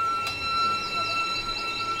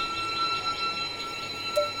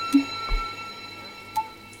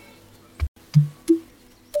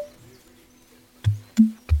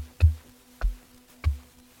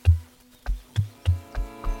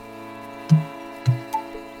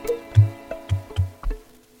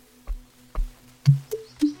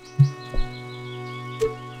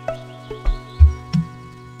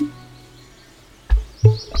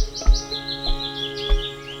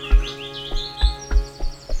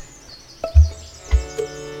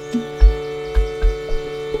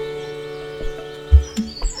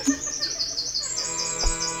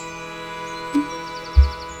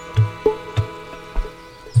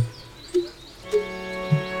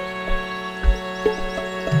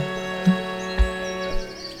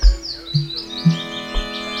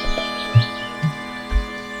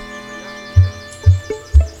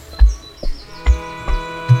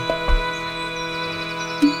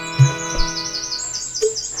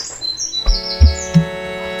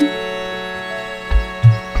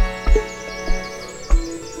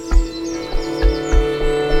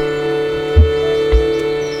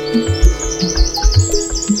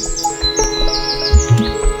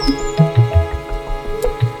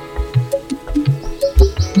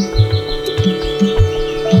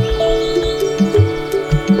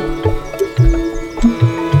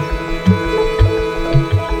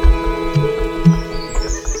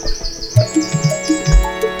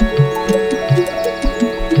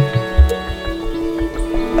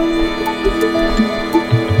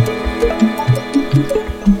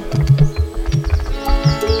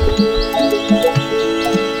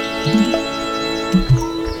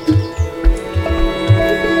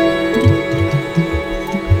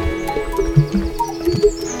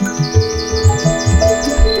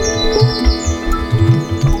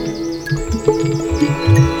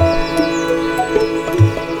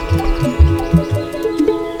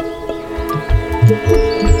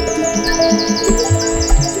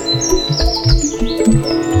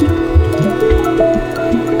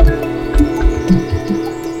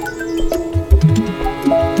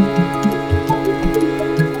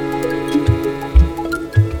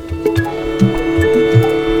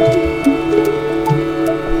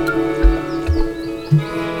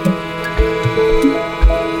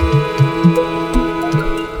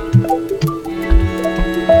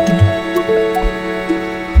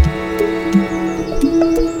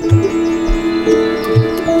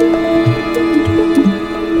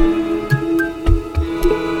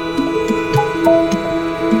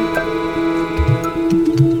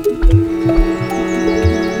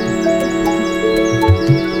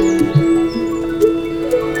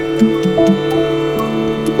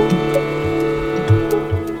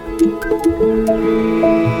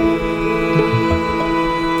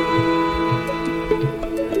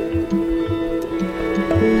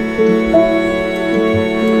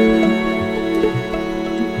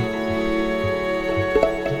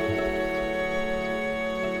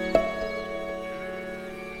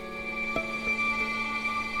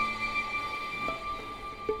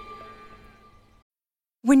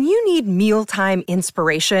 When you need mealtime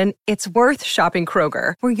inspiration, it's worth shopping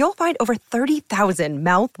Kroger, where you'll find over 30,000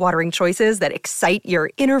 mouth-watering choices that excite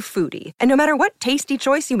your inner foodie. And no matter what tasty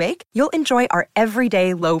choice you make, you'll enjoy our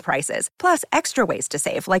everyday low prices, plus extra ways to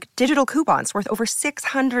save, like digital coupons worth over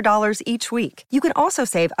 $600 each week. You can also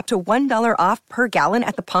save up to $1 off per gallon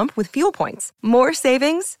at the pump with fuel points. More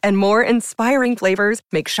savings and more inspiring flavors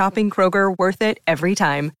make shopping Kroger worth it every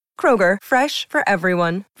time. Kroger, fresh for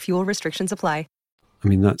everyone. Fuel restrictions apply. I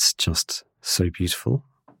mean, that's just so beautiful.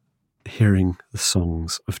 Hearing the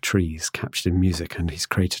songs of trees captured in music, and he's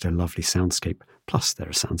created a lovely soundscape. Plus, there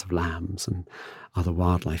are sounds of lambs and other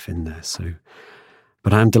wildlife in there.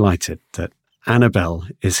 But I'm delighted that Annabelle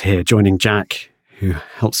is here, joining Jack, who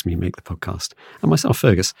helps me make the podcast, and myself,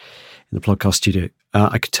 Fergus, in the podcast studio.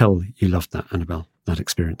 I could tell you loved that, Annabelle, that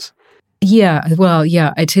experience. Yeah, well,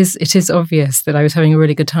 yeah, it is obvious that I was having a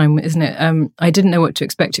really good time, isn't it? I didn't know what to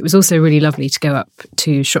expect. It was also really lovely to go up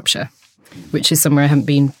to Shropshire, which is somewhere I haven't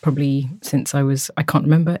been probably since I can't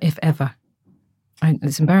remember if ever.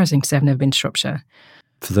 It's embarrassing to say I've never been to Shropshire.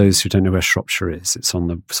 For those who don't know where Shropshire is, it's on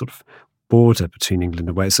the sort of border between England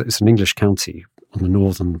and Wales. It's an English county on the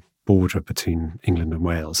northern border between England and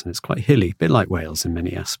Wales, and it's quite hilly, a bit like Wales in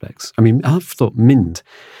many aspects. I mean, I've thought Mynd,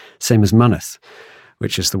 same as Myneth,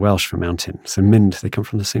 which is the Welsh for mountain. So Mynd, they come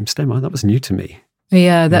from the same stem. That was new to me.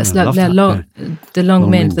 Yeah, that's the long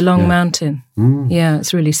Mynd, the long mountain. Yeah,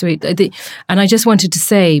 it's really sweet. And I just wanted to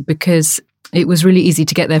say, because it was really easy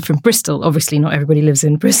to get there from Bristol. Obviously, not everybody lives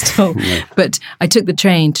in Bristol. No. But I took the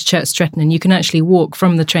train to Church Stretton, and you can actually walk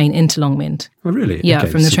from the train into Long Mynd. Oh, really? Yeah, okay,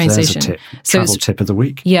 from the train station. Travel tip of the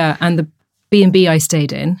week. Yeah, and the B&B I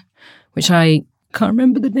stayed in, which I can't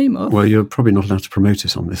remember the name of. Well, you're probably not allowed to promote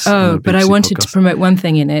it on this. Oh, but I wanted to promote one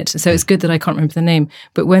thing in it, so it's good that I can't remember the name.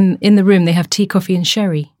 But when in the room, they have tea, coffee and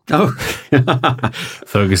sherry. Oh.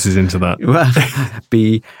 Fergus is into that. Well,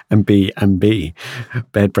 B&B,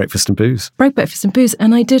 bed, breakfast and booze. Bread, breakfast and booze.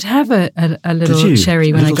 And I did have a little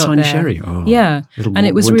sherry when I got tiny there. Sherry? Oh, yeah, and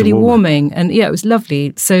it was really warming. And yeah, it was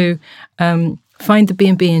lovely. So find the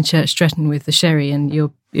B&B in Church Stretton with the sherry, and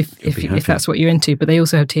you'll if that's what you're into. But they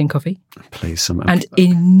also have tea and coffee. Please, and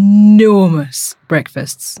enormous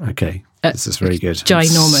breakfasts. Okay. This is very good.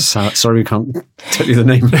 Ginormous. Sorry, we can't tell you the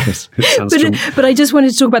name of this. It sounds strong. But I just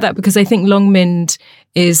wanted to talk about that because I think Long Mynd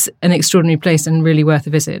is an extraordinary place and really worth a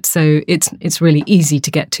visit. So it's really easy to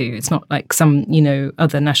get to. It's not like some,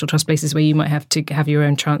 other National Trust places where you might have to have your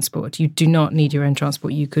own transport. You do not need your own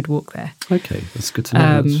transport. You could walk there. Okay, that's good to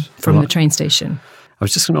know. From the train station. I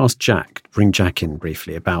was just going to ask bring Jack in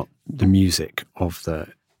briefly about the music of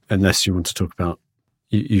unless you want to talk about,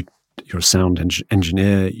 you're a sound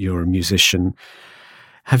engineer, you're a musician.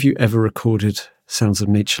 Have you ever recorded sounds of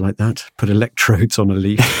nature like that? Put electrodes on a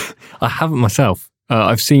leaf? I haven't myself.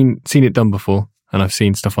 I've seen it done before, and I've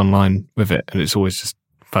seen stuff online with it, and it's always just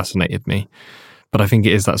fascinated me. But I think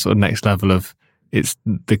it is that sort of next level of, it's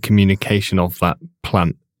the communication of that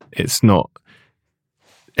plant. It's not...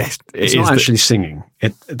 It's not actually singing.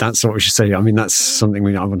 That's what we should say. I mean, that's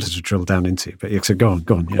something I wanted to drill down into. But so go on.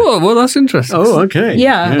 Yeah. Oh, well, that's interesting. Oh, okay.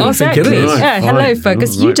 Yeah, exactly. Right, yeah, hello,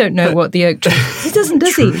 Fergus. Right. You don't know what the oak tree... He doesn't,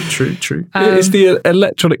 does he? True. It's the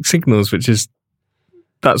electronic signals,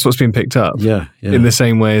 that's what's being picked up. Yeah. In the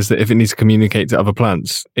same way as that if it needs to communicate to other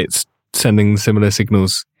plants, it's sending similar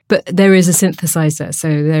signals. But there is a synthesizer, so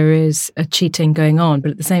there is a cheating going on.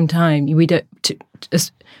 But at the same time,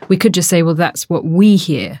 we could just say, well, that's what we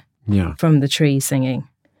hear from the tree singing.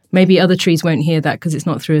 maybe other trees won't hear that because it's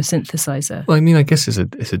not through a synthesizer. Well, I mean, I guess it's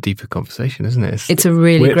a deeper conversation, isn't it? It's a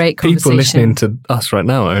really great conversation. People listening to us right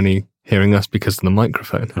now are only hearing us because of the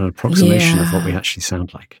microphone. An approximation of what we actually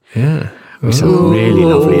sound like. Yeah. We sound really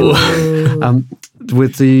lovely.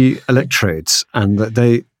 With the electrodes and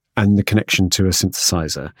the connection to a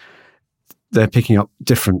synthesizer, they're picking up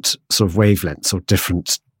different sort of wavelengths or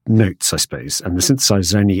different notes, I suppose. And the synthesizer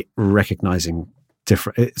is only recognizing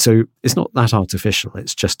different. So it's not that artificial.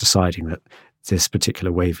 It's just deciding that this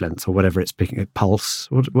particular wavelength or whatever it's picking, a pulse.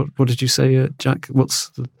 What did you say, Jack? What's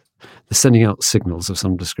the sending out signals of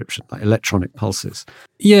some description, like electronic pulses?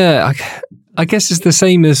 Yeah, I guess it's the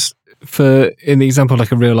same as in the example,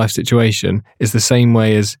 like a real life situation, is the same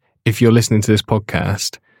way as if you're listening to this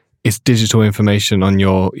podcast, it's digital information on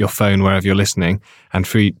your phone, wherever you're listening, and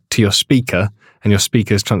to your speaker, and your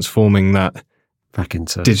speaker is transforming that back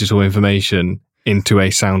into digital information into a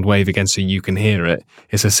sound wave again so you can hear it.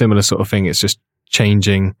 It's a similar sort of thing. It's just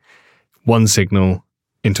changing one signal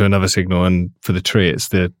into another signal, and for the tree, it's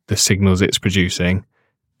the signals it's producing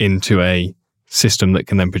into a system that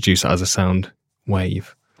can then produce it as a sound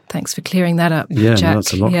wave. Thanks for clearing that up, yeah, Jack. No,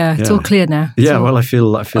 that's a lot. Yeah, it's all clear now. Well, I feel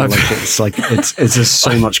like it's just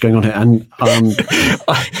so much going on here, and I'm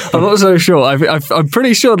not so sure. I'm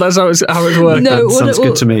pretty sure that's how it works. No, that sounds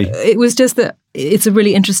good to me. It was just that it's a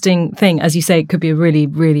really interesting thing, as you say. It could be a really,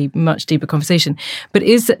 really much deeper conversation, but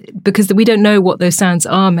because we don't know what those sounds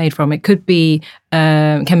are made from. It could be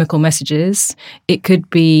chemical messages. It could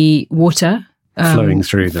be water. Flowing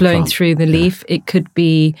through the leaf. It could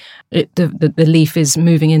be the leaf is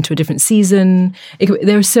moving into a different season.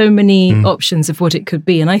 There are so many options of what it could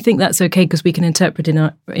be, and I think that's okay because we can interpret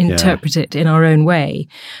it in our own way.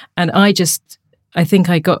 And I think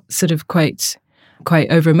I got sort of quite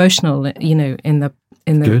over emotional, in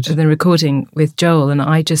the recording with Joel, and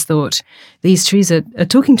I just thought these trees are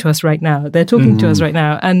talking to us right now. They're talking to us right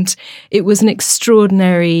now, and it was an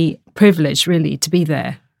extraordinary privilege, really, to be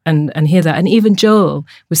there. And hear that. And even Joel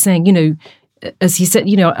was saying, as he said,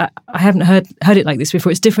 I haven't heard it like this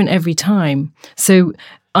before. It's different every time. So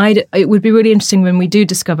it would be really interesting when we do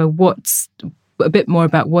discover what's a bit more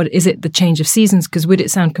about what is it the change of seasons, because would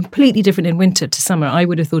it sound completely different in winter to summer? I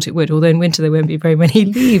would have thought it would, although in winter there won't be very many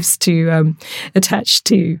leaves to attach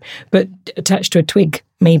to a twig,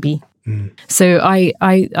 maybe. So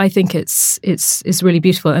I think it's really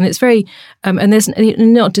beautiful, and it's very and there's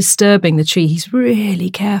not disturbing the tree. He's really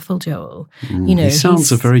careful, Joel. He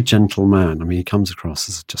sounds a very gentle man. I mean, he comes across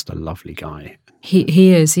as just a lovely guy.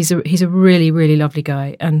 He is. He's a really, really lovely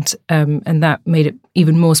guy, and that made it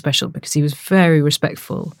even more special because he was very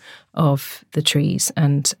respectful of the trees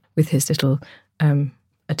and with his little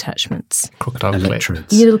attachments, crocodile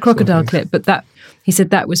clip, little crocodile clip. But that he said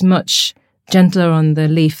that was much gentler on the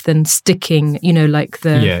leaf than sticking, like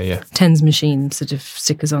the TENS machine sort of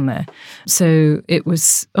stickers on there. So it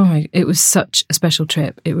was such a special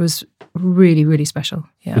trip. It was really, really special.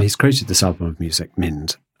 Yeah. And he's created this album of music,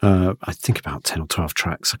 Mind. I think about 10 or 12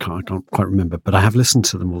 tracks. I can't quite remember, but I have listened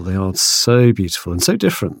to them all. They are so beautiful and so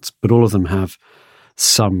different, but all of them have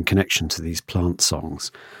some connection to these plant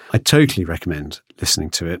songs. I totally recommend listening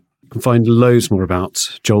to it. You can find loads more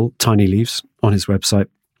about Joel, Tiny Leaves, on his website,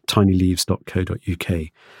 tinyleaves.co.uk.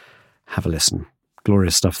 Have a listen.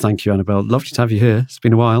 Glorious stuff. Thank you, Annabelle. Lovely to have you here. It's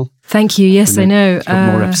been a while. Thank you. Yes, I know.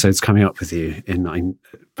 Got more episodes coming up with you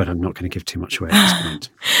but I'm not going to give too much away at this point.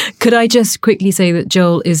 Could I just quickly say that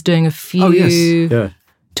Joel is doing a few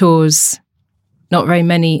tours, not very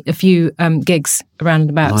many, a few gigs around and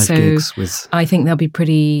about. Live gigs I think they'll be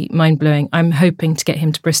pretty mind-blowing. I'm hoping to get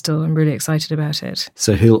him to Bristol. I'm really excited about it.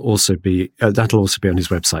 So he'll also be, that'll also be on his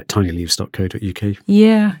website, tinyleaves.co.uk.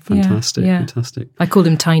 Yeah. Fantastic, yeah. Fantastic. I called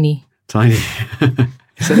him Tiny. Tiny.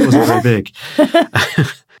 He said it wasn't very big.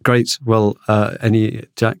 Great. Well,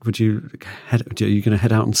 Jack, are you going to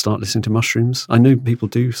head out and start listening to mushrooms? I know people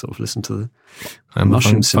do sort of listen to the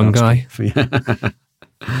mushroom fun guy.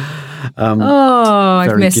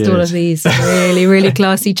 I've missed all of these really, really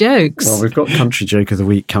classy jokes. Well, we've got Country Joke of the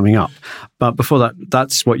Week coming up. But before that,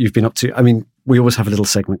 that's what you've been up to. I mean, we always have a little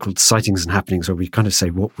segment called Sightings and Happenings where we kind of say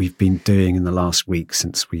what we've been doing in the last week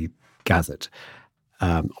since we gathered.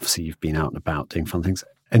 Obviously, you've been out and about doing fun things.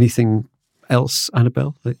 Anything else,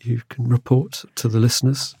 Annabelle, that you can report to the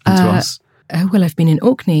listeners and to us? Well, I've been in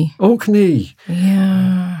Orkney. Orkney?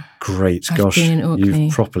 Yeah. Great. Gosh,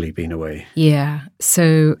 you've properly been away. Yeah.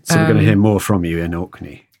 So we're going to hear more from you in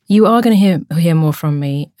Orkney. You are going to hear more from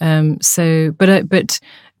me. But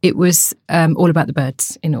it was all about the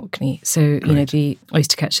birds in Orkney. So the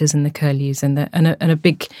oyster catchers and the curlews and a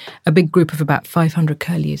big group of about 500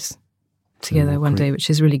 curlews. together one day, which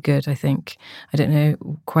is really good, I think. I don't know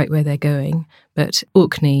quite where they're going, but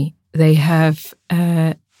Orkney, they have,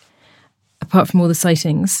 apart from all the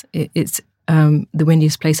sightings, it's the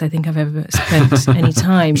windiest place I think I've ever spent any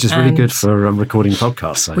time. Which is really good for recording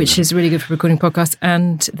podcasts.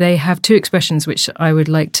 And they have two expressions which I would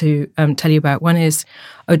like to tell you about. One is,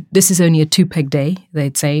 this is only a 2-peg day,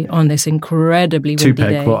 they'd say, on this incredibly windy day.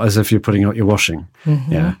 2-peg, what, as if you're putting out your washing?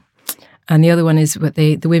 Mm-hmm. Yeah. And the other one is what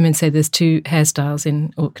the women say there's two hairstyles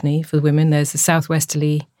in Orkney for the women. There's a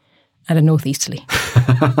southwesterly and a northeasterly.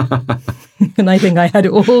 And I think I had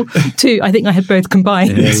all two. I think I had both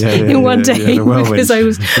combined in one day because I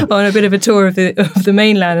was on a bit of a tour of the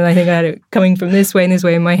mainland, and I think I had it coming from this way and this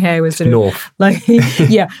way, and my hair was sort of north.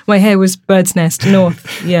 My hair was bird's nest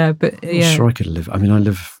north. Yeah, but yeah. I'm sure I could live. I mean, I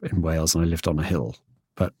live in Wales and I lived on a hill,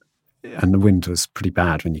 and the wind was pretty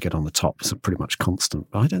bad when you get on the top. It's pretty much constant.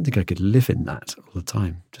 But I don't think I could live in that all the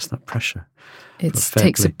time. Just that pressure. It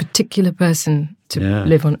takes a particular person to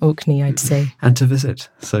live on Orkney, I'd say. And to visit.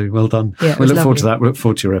 So well done. Yeah, we look forward to that. We look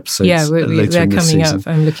forward to your episodes. Yeah, they're coming up.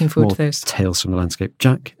 I'm looking forward to those. Tales from the landscape.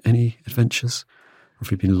 Jack, any adventures? Or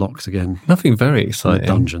have you been locked again? Nothing very exciting. In a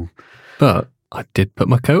dungeon. But I did put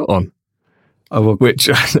my coat on. Oh, well, which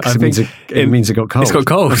I think it means it got cold. It's got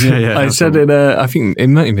cold. Yeah, I said it. I think it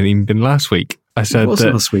might have even been last week. I said it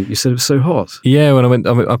wasn't last week. You said it was so hot. Yeah, when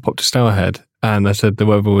I popped to Stourhead, and I said the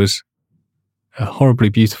weather was horribly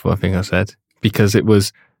beautiful. I think I said, because it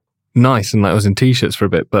was nice and I was in t-shirts for a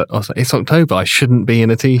bit. But I was like, it's October. I shouldn't be in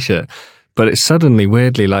a t-shirt. But it suddenly,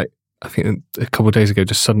 weirdly, I think a couple of days ago,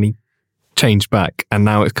 just suddenly changed back, and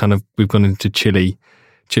now it's kind of we've gone into chilly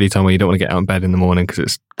time where you don't want to get out of bed in the morning because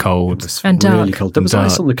it's cold. It's and really dark. cold. There was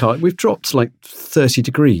ice on the car. We've dropped like 30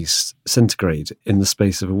 degrees centigrade in the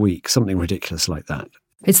space of a week, something ridiculous like that.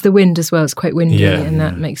 It's the wind as well. It's quite windy, and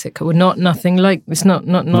that makes it cold. Nothing like it's not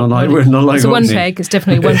like it's a 1-peg. It's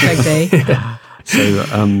definitely a 1-peg day.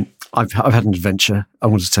 So I've had an adventure I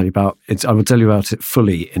wanted to tell you about. I will tell you about it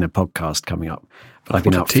fully in a podcast coming up. But I've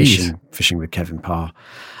been out fishing with Kevin Parr.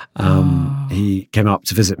 He came up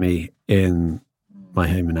to visit me in my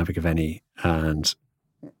home in Abergavenny, and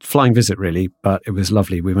flying visit really, but it was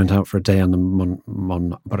lovely. We went out for a day on the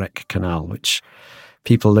Monbrec Canal, which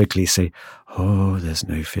people locally say, oh, there's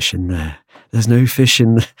no fish in there. There's no fish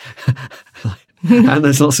in there. And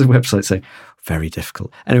there's lots of websites saying, very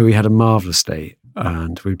difficult. Anyway, we had a marvellous day,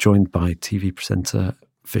 and we were joined by TV presenter,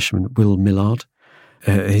 fisherman Will Millard.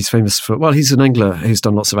 He's famous for, he's an angler who's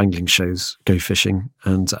done lots of angling shows, Go Fishing,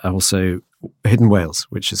 and also Hidden Whales,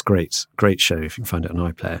 which is great show if you can find it on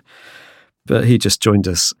iPlayer. But he just joined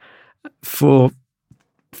us for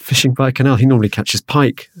fishing by a canal. He normally catches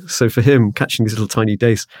pike, so for him, catching these little tiny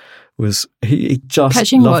dace was he just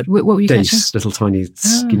catching what were you dace, catching? little tiny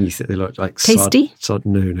skinny. They look like tasty.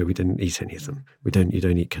 No, we didn't eat any of them. You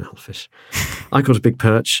don't eat canal fish. I got a big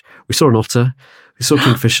perch. We saw an otter. We saw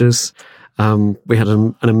kingfishers. We had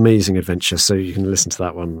an amazing adventure, so you can listen to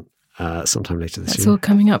that one sometime later this year. That's all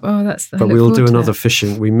coming up. Oh, But we'll do another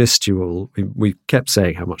fishing. We missed you all. We kept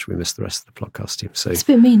saying how much we missed the rest of the podcast team. So it's a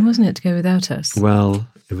bit mean, wasn't it, to go without us? Well,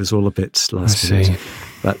 it was all a bit last minute.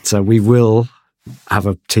 But we will have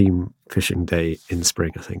a team fishing day in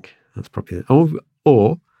spring, I think. That's probably it.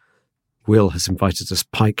 Or Will has invited us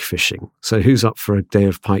pike fishing. So who's up for a day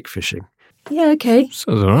of pike fishing? Yeah, okay.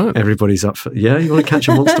 Sounds all right. Everybody's up for... Yeah, you want to catch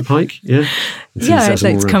a monster pike? Yeah? Yeah, I'd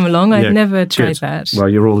like to come along. I've never tried that. Well,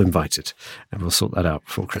 you're all invited, and we'll sort that out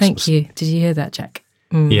before Christmas. Thank you. Did you hear that, Jack?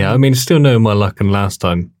 Yeah, I mean, still knowing my luck, and last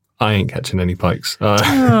time, I ain't catching any pikes.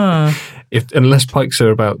 Unless pikes are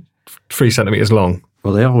about 3 centimetres long.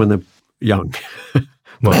 Well, they are when they're young.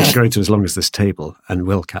 Well, they grow to as long as this table, and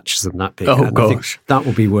Will catches them that big. Oh, and gosh. I think that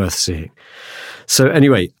will be worth seeing. So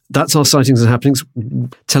anyway, that's our sightings and happenings.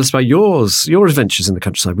 Tell us about your adventures in the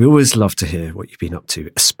countryside. We always love to hear what you've been up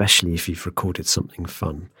to, especially if you've recorded something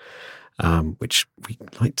fun, which we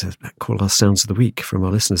like to call our Sounds of the Week from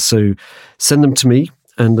our listeners. So send them to me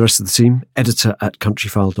and the rest of the team,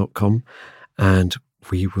 editor@countryfile.com, and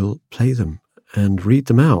we will play them and read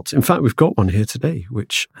them out. In fact, we've got one here today,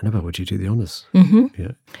 which, Annabelle, would you do the honours? Mm-hmm.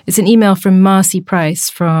 Yeah. It's an email from Marcy Price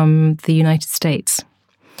from the United States.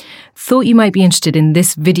 Thought you might be interested in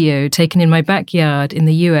this video taken in my backyard in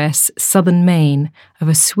the US, southern Maine, of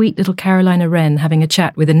a sweet little Carolina wren having a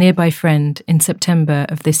chat with a nearby friend in September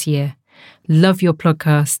of this year. Love your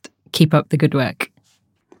podcast. Keep up the good work.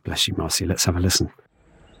 Bless you, Marcy. Let's have a listen.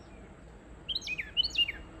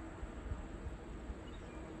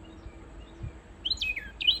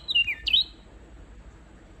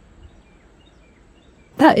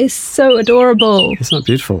 That is so adorable. Isn't that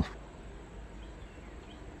beautiful?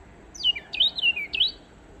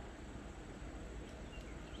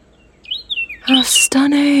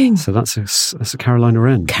 So that's a Carolina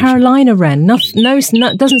wren. Carolina wren. No,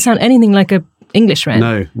 doesn't sound anything like a English wren.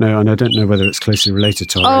 No, and I don't know whether it's closely related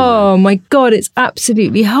to our own. My God, it's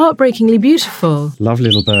absolutely heartbreakingly beautiful. Lovely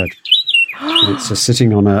little bird. It's just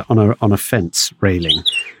sitting on a fence railing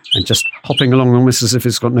and just hopping along almost as if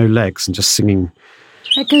it's got no legs and just singing.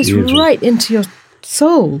 That goes right into your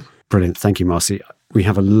soul. Brilliant. Thank you, Marcy. We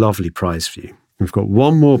have a lovely prize for you. We've got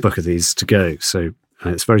one more book of these to go, so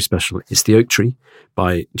it's very special. It's The Oak Tree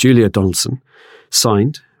by Julia Donaldson,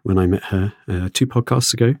 signed when I met her 2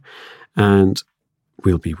 podcasts ago. And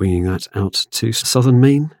we'll be winging that out to Southern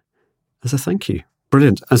Maine as a thank you.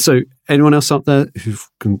 Brilliant. And so anyone else out there who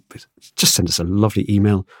can just send us a lovely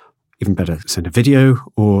email, even better, send a video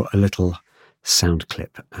or a little sound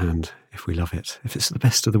clip. And if we love it, if it's the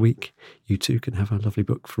best of the week, you too can have a lovely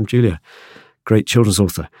book from Julia. Great children's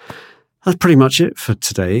author. That's pretty much it for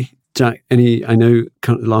today. Jack, I know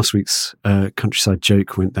last week's countryside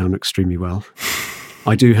joke went down extremely well.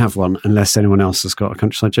 I do have one, unless anyone else has got a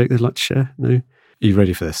countryside joke they'd like to share. No? Are you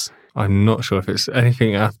ready for this? I'm not sure if it's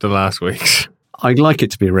anything after last week's. I'd like it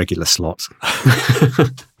to be a regular slot.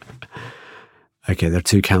 Okay, there are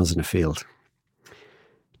 2 cows in a field.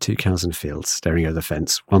 2 cows in a field staring over the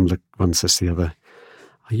fence. One says to the other,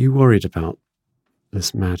 "Are you worried about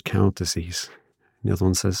this mad cow disease?" And the other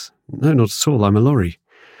one says, "No, not at all. I'm a lorry."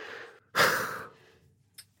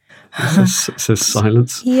 Says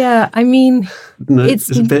silence. Yeah, I mean, no, it's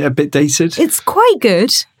a bit dated. It's quite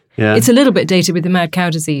good. Yeah, it's a little bit dated with the mad cow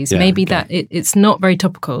disease. Yeah, maybe that it's not very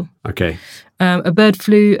topical. Okay. A bird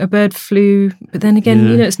flew, but then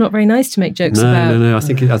again, it's not very nice to make jokes about. No. I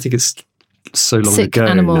think it's so long sick ago.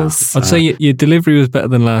 Animals. I'd say your delivery was better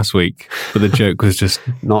than last week, but the joke was just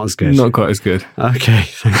not as good. Not quite as good. Okay,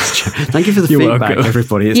 thanks, Joe. Thank you for the feedback, welcome.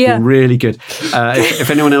 Everybody. It's been really good.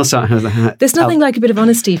 If anyone else out there, there's nothing like a bit of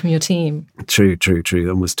honesty from your team. True.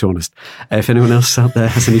 Almost too honest. If anyone else out there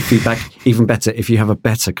has any feedback, even better, if you have a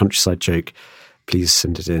better countryside joke, please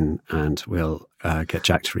send it in, and we'll get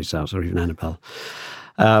Jack to read it out, or even Annabelle.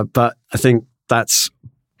 But I think that's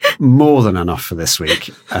more than enough for this week.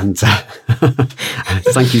 And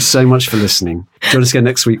thank you so much for listening. Join us again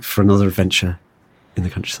next week for another adventure in the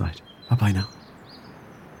countryside. Bye-bye now.